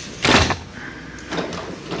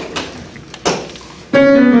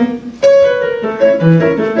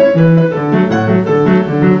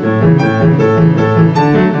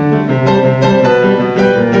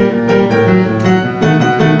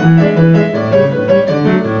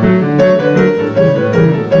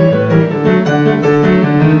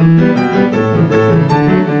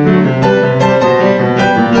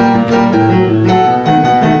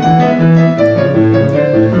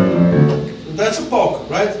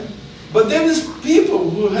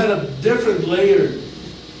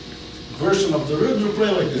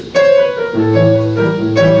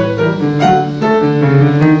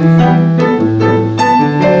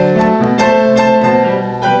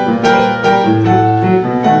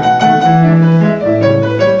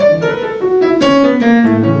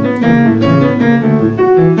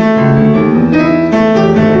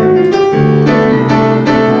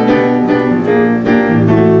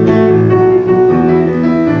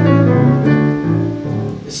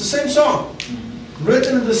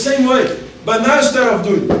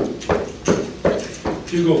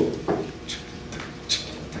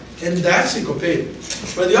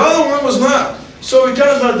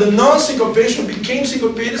 The non-syncopation became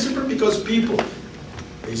syncopated simply because people,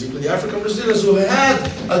 basically the African-Brazilians who had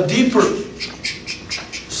a deeper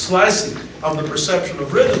slicing of the perception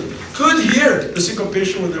of rhythm, could hear the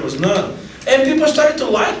syncopation when there was none. And people started to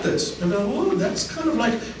like this. And go, oh, that's kind of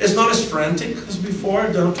like, it's not as frantic as before,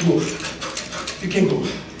 you don't have to go, you can go.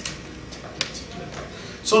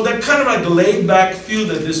 So that kind of like laid-back feel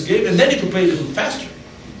that this gave, and then you can play it even faster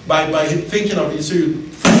by thinking of it. So you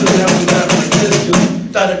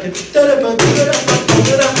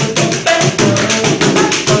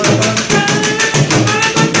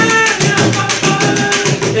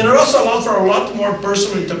and it also allowed for a lot more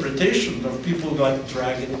personal interpretation of people like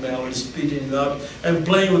dragging the melody, speeding it up, and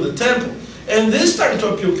playing with the tempo. And this started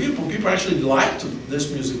to appeal people. People actually liked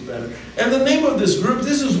this music better. And the name of this group,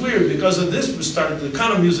 this is weird because of this started the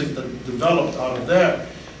kind of music that developed out of there,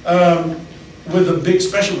 with a big,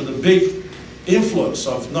 especially with a big influx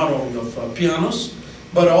of not only of pianos,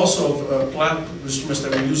 but also of plant instruments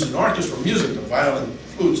that we use in orchestra music, the violin,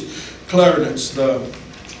 flutes, clarinets, the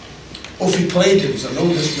ophicleidins, an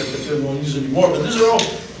old instrument that they don't use anymore. But these are all,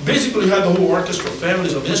 basically you had the whole orchestra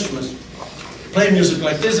families of instruments play music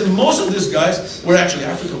like this, and most of these guys were actually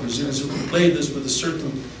African Brazilians who could play this with a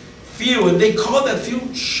certain feel, and they call that feel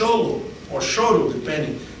cholo, or choro,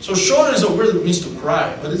 depending. So choro is a word that means to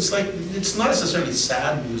cry, but it's like, it's not necessarily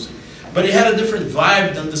sad music, but it had a different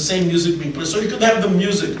vibe than the same music being played. So you could have the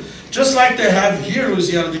music, just like they have here in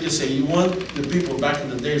Louisiana, they can say, you want the people back in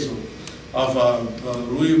the days of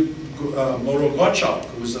Louis Moreau Gottschalk,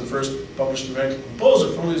 who was the first published American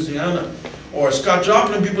composer from Louisiana, or Scott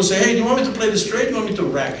Joplin, people say, hey, do you want me to play this straight, do you want me to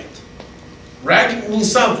rag it? Rag it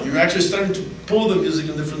means something. You're actually starting to pull the music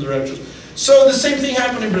in different directions. So the same thing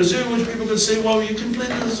happened in Brazil, which people could say, well, you can play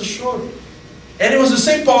this as a choro. And it was the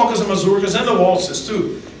same polkas and mazurkas and the waltzes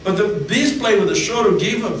too. But these played with the choro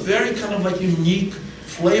gave a very kind of like unique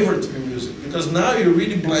flavor to the music, because now you're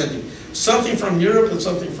really blending something from Europe and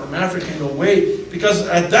something from Africa in a way, because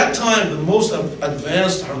at that time the most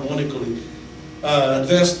advanced harmonically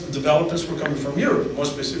advanced developers were coming from Europe, more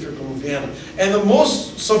specifically from Vienna. And the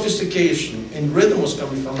most sophistication in rhythm was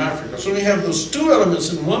coming from Africa. So we have those two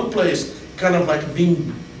elements in one place, kind of like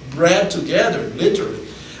being bred together, literally.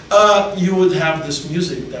 You would have this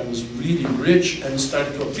music that was really rich and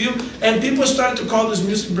started to appeal, and people started to call this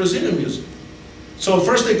music Brazilian music. So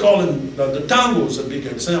first they call it, the tango is a big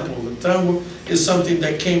example. The tango is something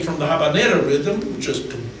that came from the habanera rhythm, which is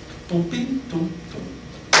tum, tum, tum, tum, tum.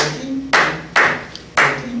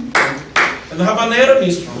 And the habanera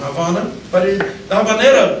means from Havana, but the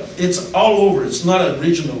habanera, it's all over. It's not a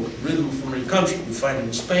regional rhythm from any country. You find it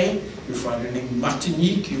in Spain, you find it in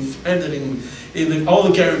Martinique, you find it in all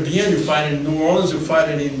the Caribbean, you find it in New Orleans, you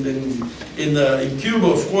find it in Cuba,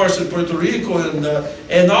 of course, in Puerto Rico,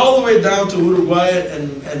 and all the way down to Uruguay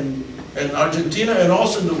and Argentina, and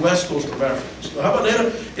also in the west coast of Africa. So the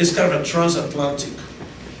habanera is kind of a transatlantic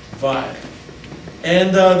vibe.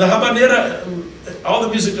 And the habanera, all the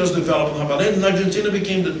music was developed in habanera, and Argentina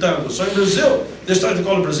became the tango. So in Brazil, they started to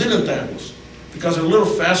call it Brazilian tangos, because they're a little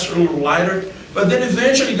faster, a little lighter, but then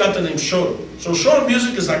eventually got the name choro. So choro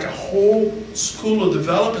music is like a whole school of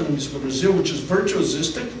development in music of Brazil, which is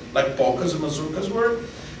virtuosistic, like polkas and mazurkas were,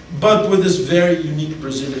 but with this very unique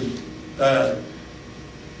Brazilian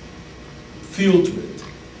feel to it.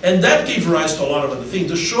 And that gave rise to a lot of other things.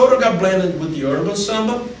 The choro got blended with the urban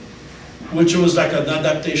samba, which was like an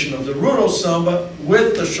adaptation of the rural samba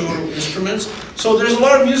with the choro instruments. So there's a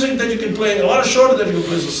lot of music that you can play, a lot of choro that you can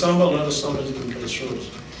play as a samba, a lot of samba that you can play as choros.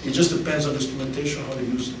 It just depends on the instrumentation, how to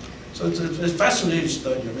use it. So it's a fascinating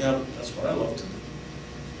study. I mean, that's what I love to do.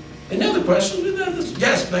 Any other questions with that?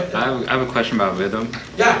 Yes, back there. I have a question about rhythm.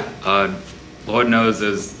 Yeah. Lord knows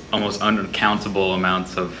there's almost uncountable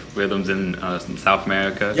amounts of rhythms in South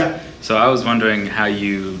America. Yeah. So I was wondering how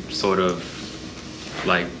you sort of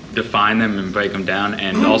like define them and break them down,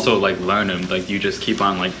 and also like learn them. Like, you just keep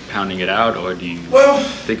on like pounding it out, or do you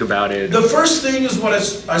think about it? The first thing is what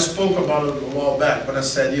I spoke about a while back when I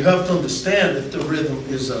said you have to understand if the rhythm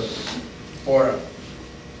is a or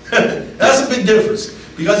that's a big difference,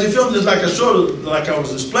 because if you're just like a show, like I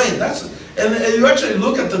was explaining, and you actually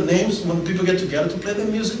look at the names when people get together to play the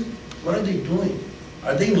music. What are they doing?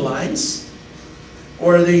 Are they in lines,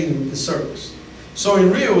 or are they in circles? So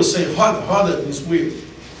in Rio we say roda is weird,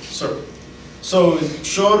 circle. So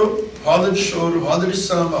choro, roda de choro, roda de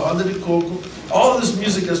samba, roda de coco, all of this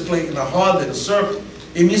music is playing in a roda, in a circle.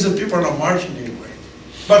 It means that people are not marching anywhere.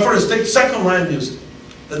 But for instance, take second line music.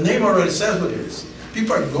 The name already says what it is.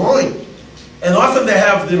 People are going. And often they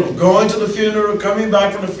have, going to the funeral, coming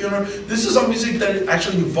back from the funeral. This is a music that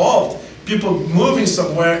actually involved people moving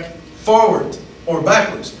somewhere forward or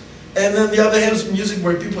backwards. And then the other hand is music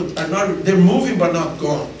where people are not, they're moving but not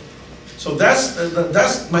going. So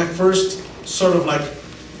that's my first sort of like,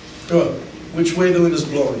 which way the wind is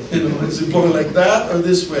blowing? Is it blowing like that or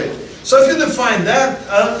this way? So if you define that,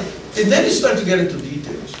 and then you start to get into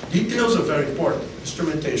details. Details are very important,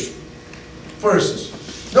 instrumentation. For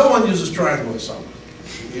instance, no one uses triangle in samba.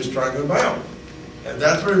 You use triangle in violin. And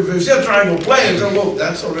that's where, if you see a triangle playing, you go, whoa,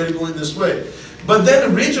 that's already going this way. But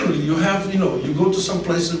then regionally, you have, you go to some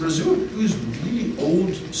place in Brazil, you use really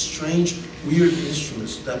old, strange, weird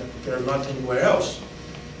instruments that are not anywhere else.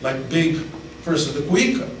 Like big, first the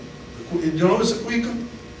cuica. You know what's a cuica?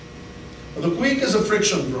 Well, the cuica is a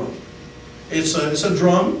friction drum. It's a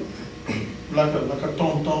drum like a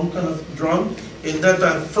tom-tom kind of drum. In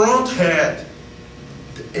that front head,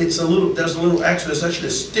 there's a little extra, there's actually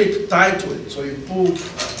a stick tied to it. So you pull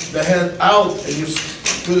the head out and you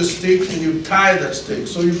put a stick and you tie that stick.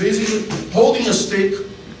 So you're basically holding a stick,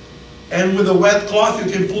 and with a wet cloth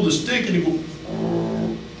you can pull the stick and you go.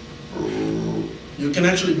 You can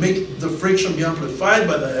actually make the friction be amplified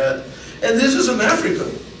by the head. And this is an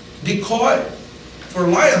African decoy for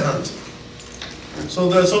lion hunting. So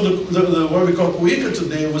what we call kuika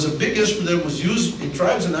today was a big instrument that was used in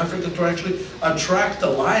tribes in Africa to actually attract a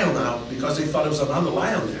lion out because they thought it was another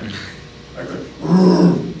lion there.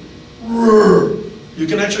 You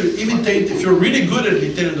can actually imitate, if you're really good at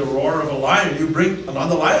imitating the roar of a lion, you bring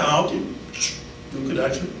another lion out, you could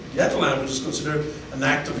actually get the lion, which is considered an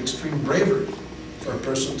act of extreme bravery for a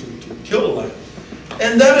person to kill a lion.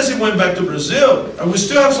 And then as it went back to Brazil, and we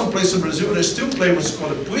still have some places in Brazil where they still play what's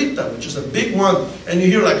called a puita, which is a big one, and you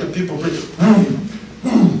hear like the people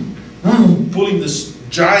pulling this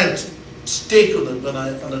giant stick on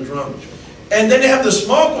the drum. And then they have the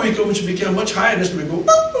small cuica, which became much higher, and we go,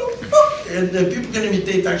 and people can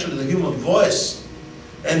imitate actually the human voice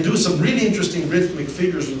and do some really interesting rhythmic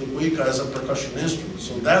figures with the cuica as a percussion instrument.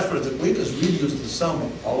 So that's where the cuica is really used in samba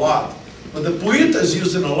a lot. But the puita is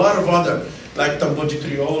used in a lot of other, like tambor de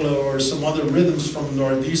crioula or some other rhythms from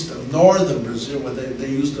northern Brazil, where they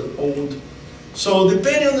use the old. So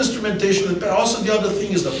depending on the instrumentation, also the other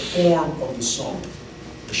thing is the form of the song,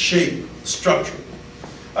 the shape, structure.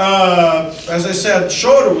 As I said,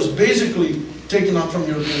 choro was basically taken out from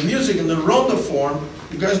European music, and the ronda form,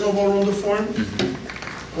 you guys know about ronda form?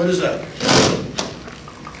 What is that?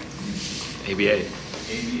 ABA.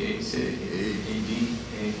 ABA, say AD,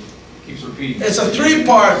 keeps repeating. It's a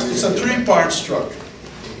three-part structure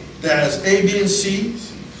that has A, B, and C,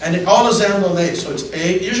 and it all is end on A. So it's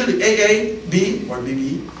A, usually AA, B, or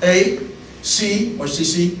BB, A, C, or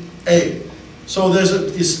CC, A. So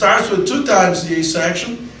it starts with 2 times the A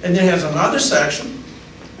section, and then it has another section,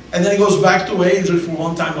 and then it goes back to A, usually for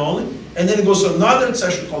 1 time only, and then it goes to another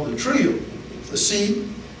section called the trio, the C,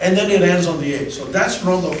 and then it ends on the A. So that's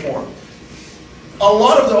ronda form. A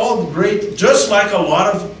lot of all great, just like a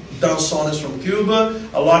lot of danzones from Cuba,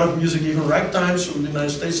 a lot of music, even ragtimes from the United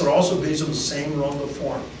States, are also based on the same ronda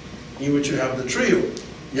form, in which you have the trio.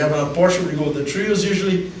 You have a portion where you go with the trios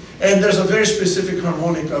usually, and there's a very specific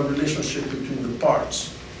harmonic relationship between the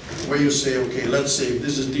parts, where you say, okay, let's say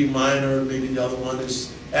this is D minor, maybe the other one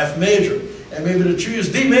is F major, and maybe the trio is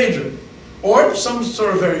D major, or some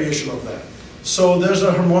sort of variation of that. So there's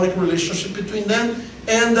a harmonic relationship between them,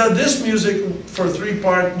 and this music, for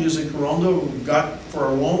 3-part music, rondo, got for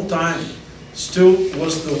a long time, still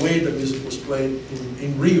was the way the music was played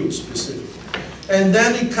in Rio specifically. And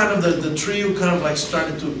then it kind of, the trio kind of like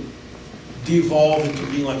started to devolve into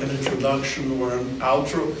being like an introduction or an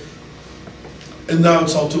outro. And now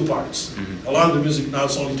it's all 2 parts. A lot of the music now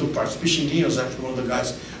it's only 2 parts. Pichinguinha is actually one of the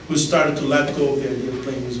guys who started to let go of the idea of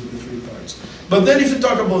playing music with 3 parts. But then if you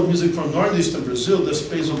talk about music from northeastern Brazil, that's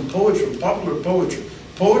based on poetry, popular poetry.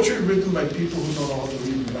 Poetry written by people who don't know how to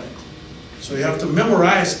read and write. So you have to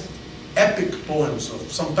memorize epic poems. So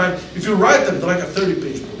sometimes, if you write them, they're like a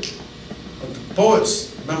 30-page book. But the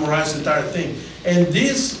poets memorize the entire thing. And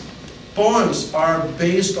these poems are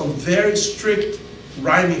based on very strict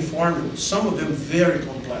rhyming formulas, some of them very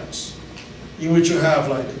complex, in which you have,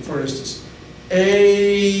 like, for instance,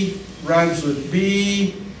 A rhymes with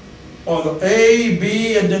B, or A,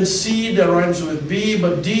 B, and then C that rhymes with B,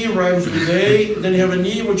 but D rhymes with A, then you have an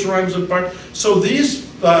E which rhymes with part. So these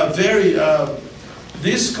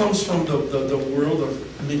this comes from the world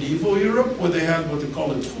of medieval Europe, where they had what they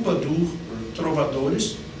call a troubadour, or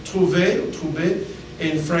trovadores. Trouver, or trouver,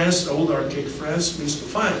 in France, old archaic France, means to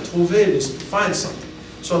find. Trouver means to find something.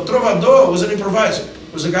 So a trovador was an improviser,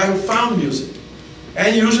 was a guy who found music.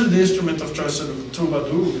 And usually the instrument of choice of the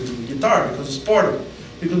troubadour is the guitar, because it's portable.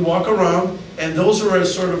 You could walk around, and those were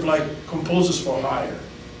sort of like composers for hire.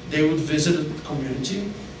 They would visit the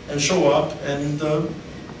community and show up and,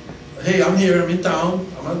 hey, I'm here, I'm in town,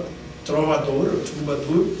 I'm a trovador or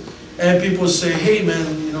troubadour. And people would say, hey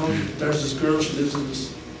man, you know, there's this girl, she lives in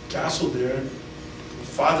this castle there. Her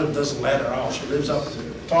father doesn't let her out, she lives up at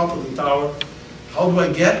the top of the tower. How do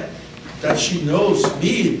I get that she knows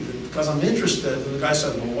me, because I'm interested? And the guy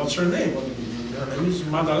said, well, what's her name? Well, her name is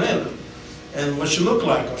Madalena. And what she looked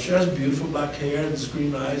like? Oh, she has beautiful black hair and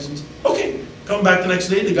green eyes. And, okay, come back the next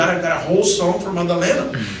day, the guy got a whole song for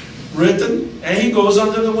Madalena written, and he goes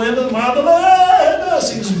under the window, Madalena,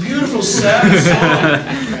 sings beautiful, sad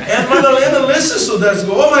song. And Madalena listens to that and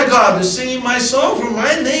goes, oh my God, they're singing my song for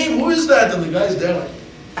my name, who is that? And the guy's there like,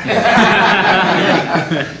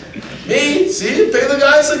 Me, see, pay the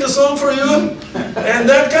guy, sing a song for you. And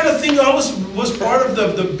that kind of thing always was part of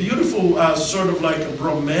the beautiful sort of like a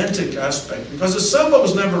romantic aspect. Because the samba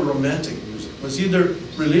was never romantic music. It was either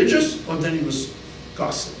religious or then it was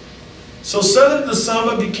gospel. So suddenly the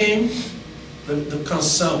samba became the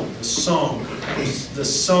canção, the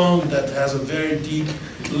song that has a very deep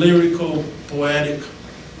lyrical, poetic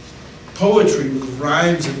poetry with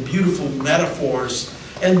rhymes and beautiful metaphors.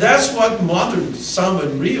 And that's what modern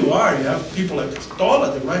samba in Rio are. You have people like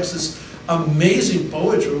Tola that writes this amazing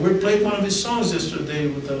poetry. We played one of his songs yesterday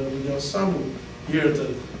with the ensemble here at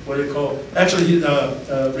the, what do you call, actually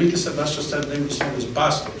Ricky Sebastian said the name of the song is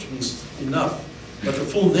Basta, which means enough. But the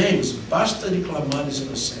full name is Basta de clamares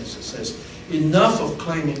inocência. It says, enough of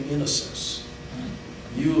claiming innocence.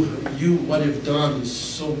 What you've done is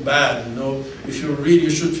so bad, you know. If you're really, you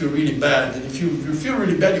should feel really bad. And if you feel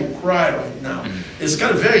really bad, you'll cry right now. It's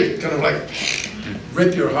kind of like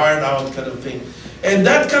rip your heart out kind of thing. And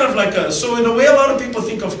that kind of like so in a way, a lot of people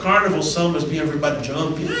think of carnival samba as being everybody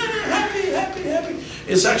jumping, happy, happy, happy.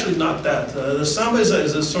 It's actually not that. The samba is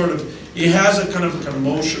a sort of, it has a kind of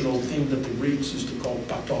emotional thing that the Greeks used to call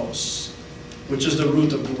pathos, which is the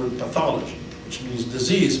root of the word pathology, which means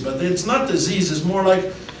disease. But it's not disease, it's more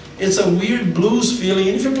like, it's a weird blues feeling.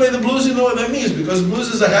 And if you play the blues, you know what that means, because blues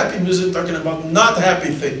is a happy music talking about not happy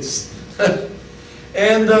things.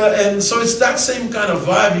 And so it's that same kind of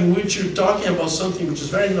vibe in which you're talking about something which is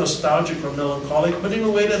very nostalgic or melancholic, but in a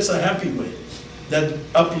way that's a happy way, that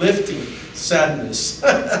uplifting sadness.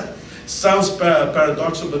 Sounds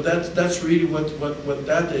paradoxical, but that's really what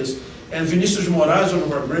that is. And Vinicius de Moraes, one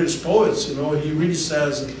of our greatest poets, you know, he really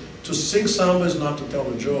says, to sing samba is not to tell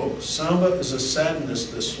a joke. Samba is a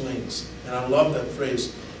sadness that swings. And I love that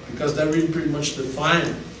phrase, because that really pretty much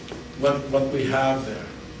defines what we have there.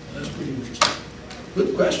 That's pretty interesting.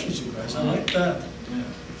 Good questions, you guys. I like that.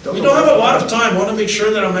 Yeah. We don't have a lot of time. I want to make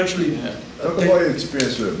sure that I'm actually... Talk about your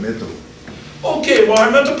experience with Neto. Okay,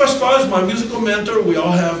 well, Neto Pascoal is my musical mentor. We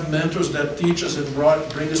all have mentors that teach us and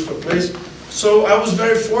bring us to a place. So I was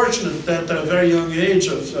very fortunate that at a very young age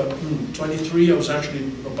of 23, I was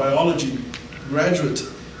actually a biology graduate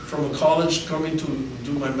from a college coming to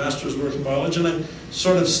do my master's work in biology, and I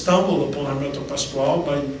sort of stumbled upon Neto Pascoal.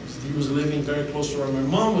 He was living very close to where my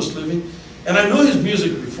mom was living, and I knew his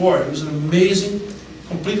music before. He was an amazing,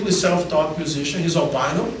 completely self-taught musician. He's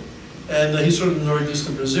albino, and he's from the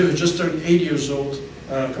northeastern Brazil. He just turned 80 years old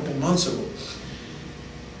a couple months ago.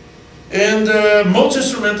 And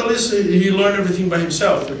multi-instrumentalist, he learned everything by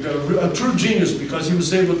himself. A true genius, because he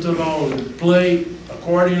was able to play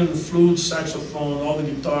accordion, flute, saxophone, all the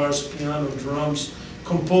guitars, piano, drums,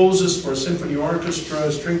 composes for symphony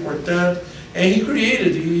orchestra, string quartet, and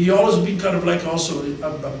he always been kind of like also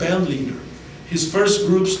a band leader. His first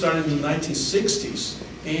group started in the 1960s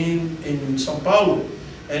in São Paulo,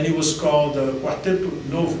 and it was called Quarteto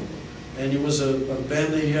Novo. And it was a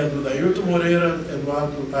band that he had with Ayrton Moreira,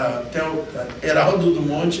 Heraldo do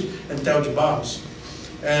Monte, and Theo de Barros.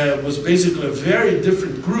 It was basically a very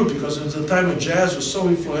different group, because at the time when jazz was so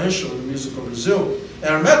influential in the music of Brazil,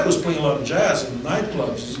 and Neto was playing a lot of jazz in the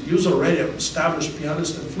nightclubs. He was already an established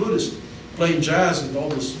pianist and flutist, playing jazz in all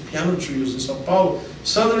those piano trios in São Paulo.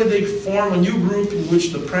 Suddenly they formed a new group in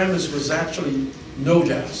which the premise was actually no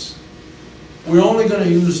jazz. We're only going to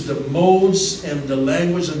use the modes and the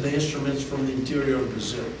language and the instruments from the interior of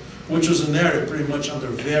Brazil, which was an area pretty much under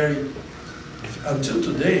until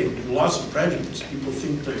today, lots of prejudice. People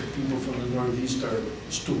think that people from the Northeast are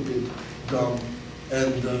stupid, dumb,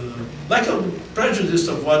 and like a prejudice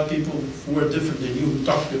of what people who are different than you, who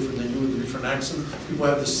talk different than you with a different accent. People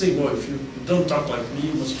have this thing, well, if you don't talk like me,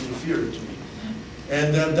 you must be inferior to me.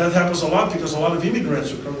 And that happens a lot because a lot of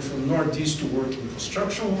immigrants are coming from the Northeast to work in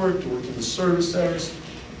construction work, to work in the service areas.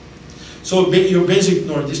 So your basic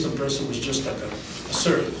Northeastern person was just like a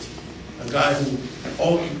servant, a guy who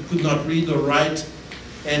could not read or write,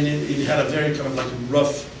 and he had a very kind of like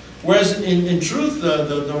rough. Whereas in truth,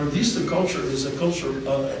 the Northeastern culture is a culture,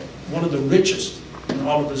 one of the richest in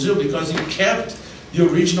all of Brazil, because it kept the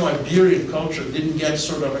original Iberian culture, didn't get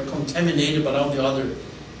sort of contaminated by all the other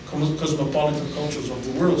cosmopolitan cultures of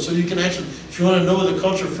the world. So you can actually, if you want to know what the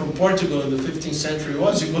culture from Portugal in the 15th century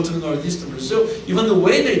was, you go to the Northeastern Brazil, even the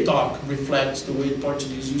way they talk reflects the way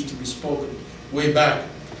Portuguese used to be spoken way back.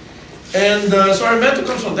 And so Neto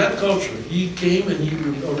comes from that culture. He came and he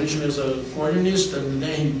originally as a accordionist, and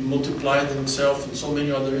then he multiplied himself in so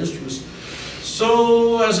many other instruments.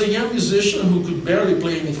 So as a young musician who could barely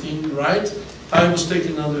play anything right, I was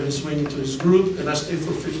taken under his wing into his group, and I stayed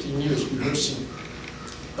for 15 years rehearsing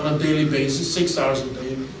on a daily basis, 6 hours a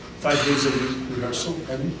day, 5 days a week rehearsal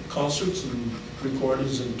and concerts and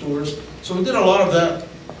recordings and tours. So we did a lot of that.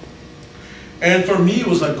 And for me, it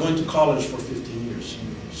was like going to college for 15 years. You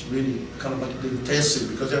know, it's really kind of like the intensive,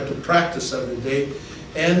 because you have to practice every day.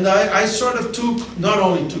 And I sort of not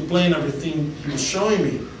only took playing everything he was showing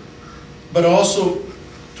me, but also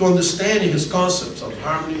to understanding his concepts of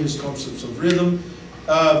harmony, his concepts of rhythm,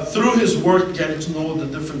 through his work, getting to know the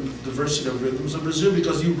different diversity of rhythms of Brazil,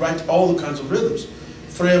 because you write all the kinds of rhythms.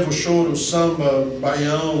 Frevo, choro, samba,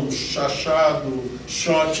 baião, chachado,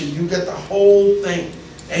 shot, you get the whole thing.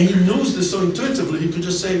 And he knows this so intuitively, he could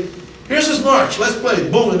just say, here's his march, let's play,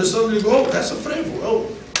 boom, and then suddenly you go, oh, that's a frevo, oh,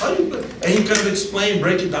 how do you play? And he kind of explain,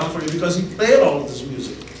 break it down for you, because he played all of this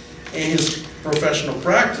music in his professional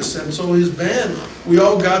practice. And so his band, we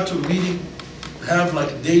all got to really have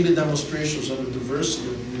like daily demonstrations of the diversity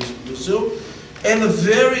of music in Brazil. And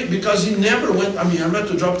because he never went, I mean,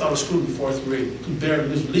 Neto dropped out of school in the 4th grade. He barely,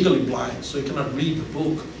 he was legally blind, so he cannot read the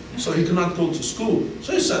book. So he cannot go to school.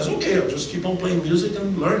 So he says, okay, I'll just keep on playing music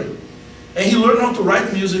and learning. And he learned how to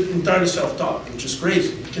write music entirely self-taught, which is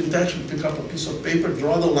crazy. He can actually pick up a piece of paper,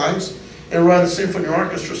 draw the lines, and write a symphony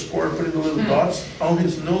orchestra score, putting the little dots on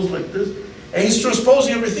his nose like this. And he's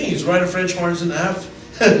transposing everything. He's writing French horns in F.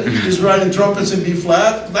 He's writing trumpets in B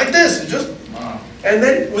flat, like this. And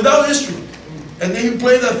then without instrument. And then he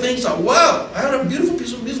played that thing, so wow, I had a beautiful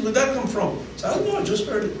piece of music. Where'd that come from? So I don't know, I just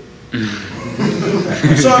heard it.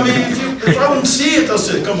 So I mean, if I wouldn't see it, I'll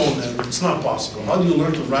say, come on man, it's not possible. How do you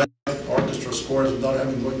learn to write orchestra scores without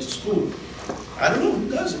having gone to school? I don't know, who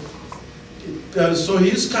does it? So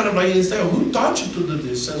he's kind of like, he's saying, who taught you to do this?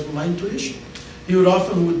 He says, well, my intuition. He would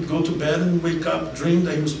often go to bed and wake up, dream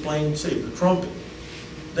that he was playing, say, the trumpet.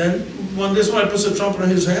 Then when this one puts a trumpet in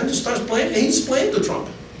his hand, he starts playing, and he's playing the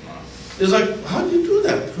trumpet. It's like, how do you do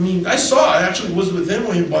that? I mean, I actually was with him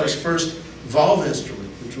when he bought his first valve instrument,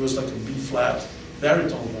 which was like a B-flat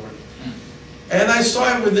baritone horn. And I saw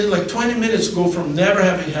him within like 20 minutes go from never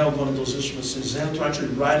having held one of those instruments in his hand to actually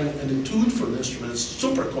writing an etude for the instrument. It's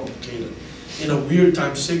super complicated, in a weird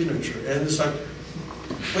time signature. And it's like,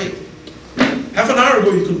 wait, half an hour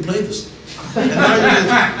ago you couldn't play this. And now you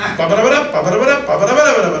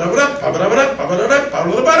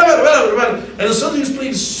and suddenly he's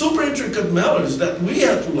playing super intricate melodies that we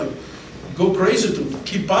had to like go crazy to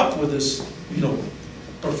keep up with this, you know,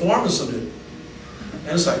 performance of it.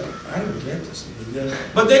 And it's like, I don't get this.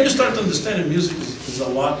 But then you start to understand that music is a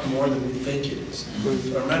lot more than we think it is.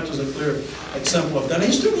 Neto is a clear example of that. And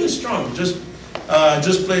he's still really strong. I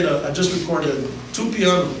just recorded a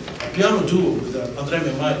piano duo with André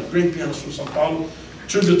Memari, great pianist from São Paulo,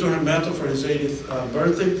 tribute to Neto for his 80th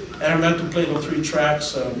birthday. And Neto played on 3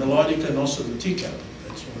 tracks, melodic and also the T-cap.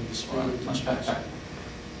 That's one of his favorite instruments.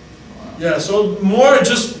 Yeah, so more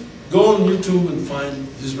just go on YouTube and find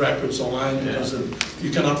his records online, because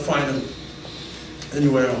you cannot find them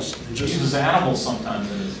anywhere else. He uses animals sometimes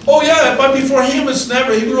in his... Oh yeah, but before him it's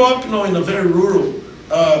never, he grew up, you know, in a very rural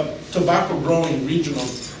tobacco growing region of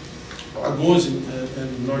Alagoas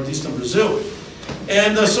in northeastern Brazil.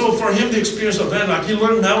 And so for him the experience of that, like he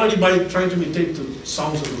learned melody by trying to imitate the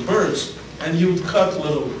sounds of the birds. And he would cut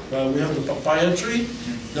little, we have the papaya tree,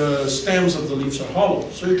 the stems of the leaves are hollow.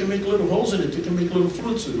 So you can make little holes in it, you can make little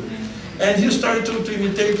flutes in it. And he started to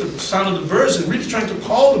imitate the sound of the birds and really trying to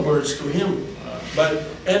call the birds to him.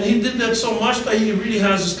 And he did that so much that he really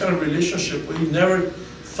has this kind of relationship where he never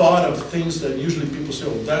thought of things that usually people say,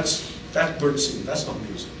 oh, that's bird singing, that's not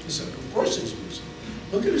music. He said, of course it's music.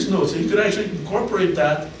 Look at his notes. He could actually incorporate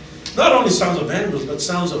that, not only sounds of animals, but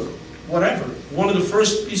sounds of whatever. One of the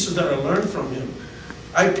first pieces that I learned from him,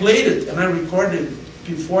 I played it and I recorded it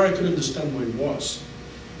before I could understand what it was.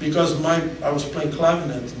 Because I was playing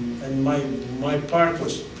clavinet and my part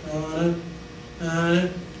was I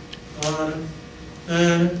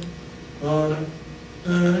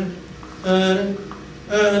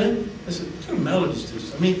said, what kind of melody is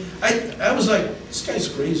this? I mean, I was like, this guy's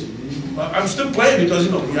crazy. I'm still playing because,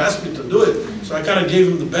 you know, he asked me to do it. So I kind of gave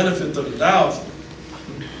him the benefit of the doubt.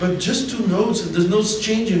 But just 2 notes, and the notes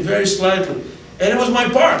changing very slightly. And it was my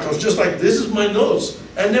part. I was just like, this is my notes.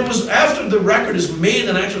 And it was after the record is made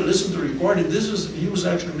and I actually listened to the recording, he was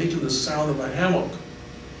actually making the sound of a hammock,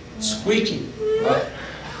 squeaking.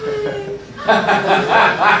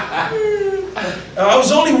 I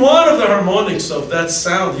was only one of the harmonics of that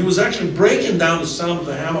sound. He was actually breaking down the sound of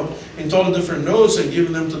the hammock into all the different notes and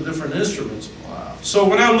giving them to different instruments. Wow. So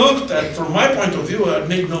when I looked at, from my point of view, it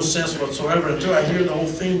made no sense whatsoever until I hear the whole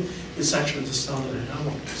thing. It's actually the sound of the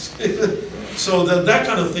hammock. So that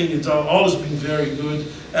kind of thing has always been very good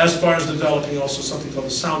as far as developing also something called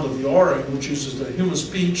the sound of the aura, which uses the human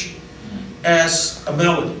speech as a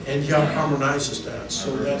melody, and he harmonizes that.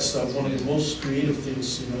 So that's one of the most creative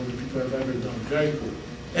things, you know, that people have ever done. Very cool.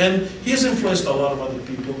 And he's influenced a lot of other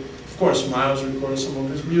people. Of course, Miles recorded some of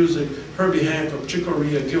his music, Herbie Hancock, Chick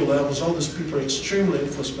Corea, Gil Evans, all these people are extremely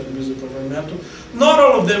influenced by the music of Neto. Not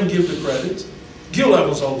all of them give the credit. Gil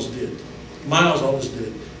Evans always did. Miles always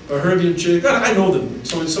did. But Herbie and Chick, I know them,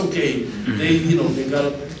 so it's okay. They, you know, they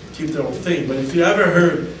gotta keep their own thing. But if you ever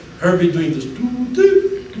heard Herbie doing this,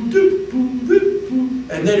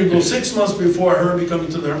 and then you go 6 months before Herbie coming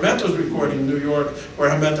to the Hermeto's recording in New York, where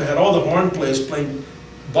Hermeto had all the horn players playing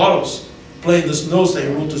bottles, playing this notes that he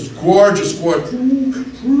wrote this gorgeous chord,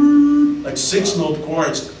 like 6-note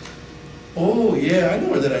chords. Oh yeah, I know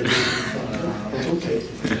where that idea came from. It's okay.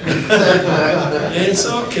 It's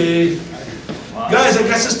okay. Guys, I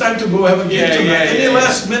guess it's time to go have a gig tonight. Any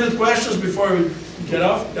last minute questions before we get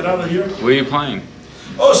out of here? What are you playing?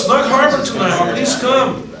 Oh, Snug Harbor tonight. Please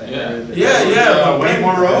come. Yeah. Wayne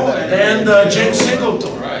Monroe and James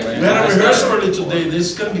Singleton. Right. We had a rehearsal early today.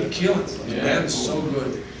 This is gonna be killing. The band's so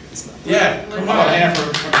good. Yeah, come on.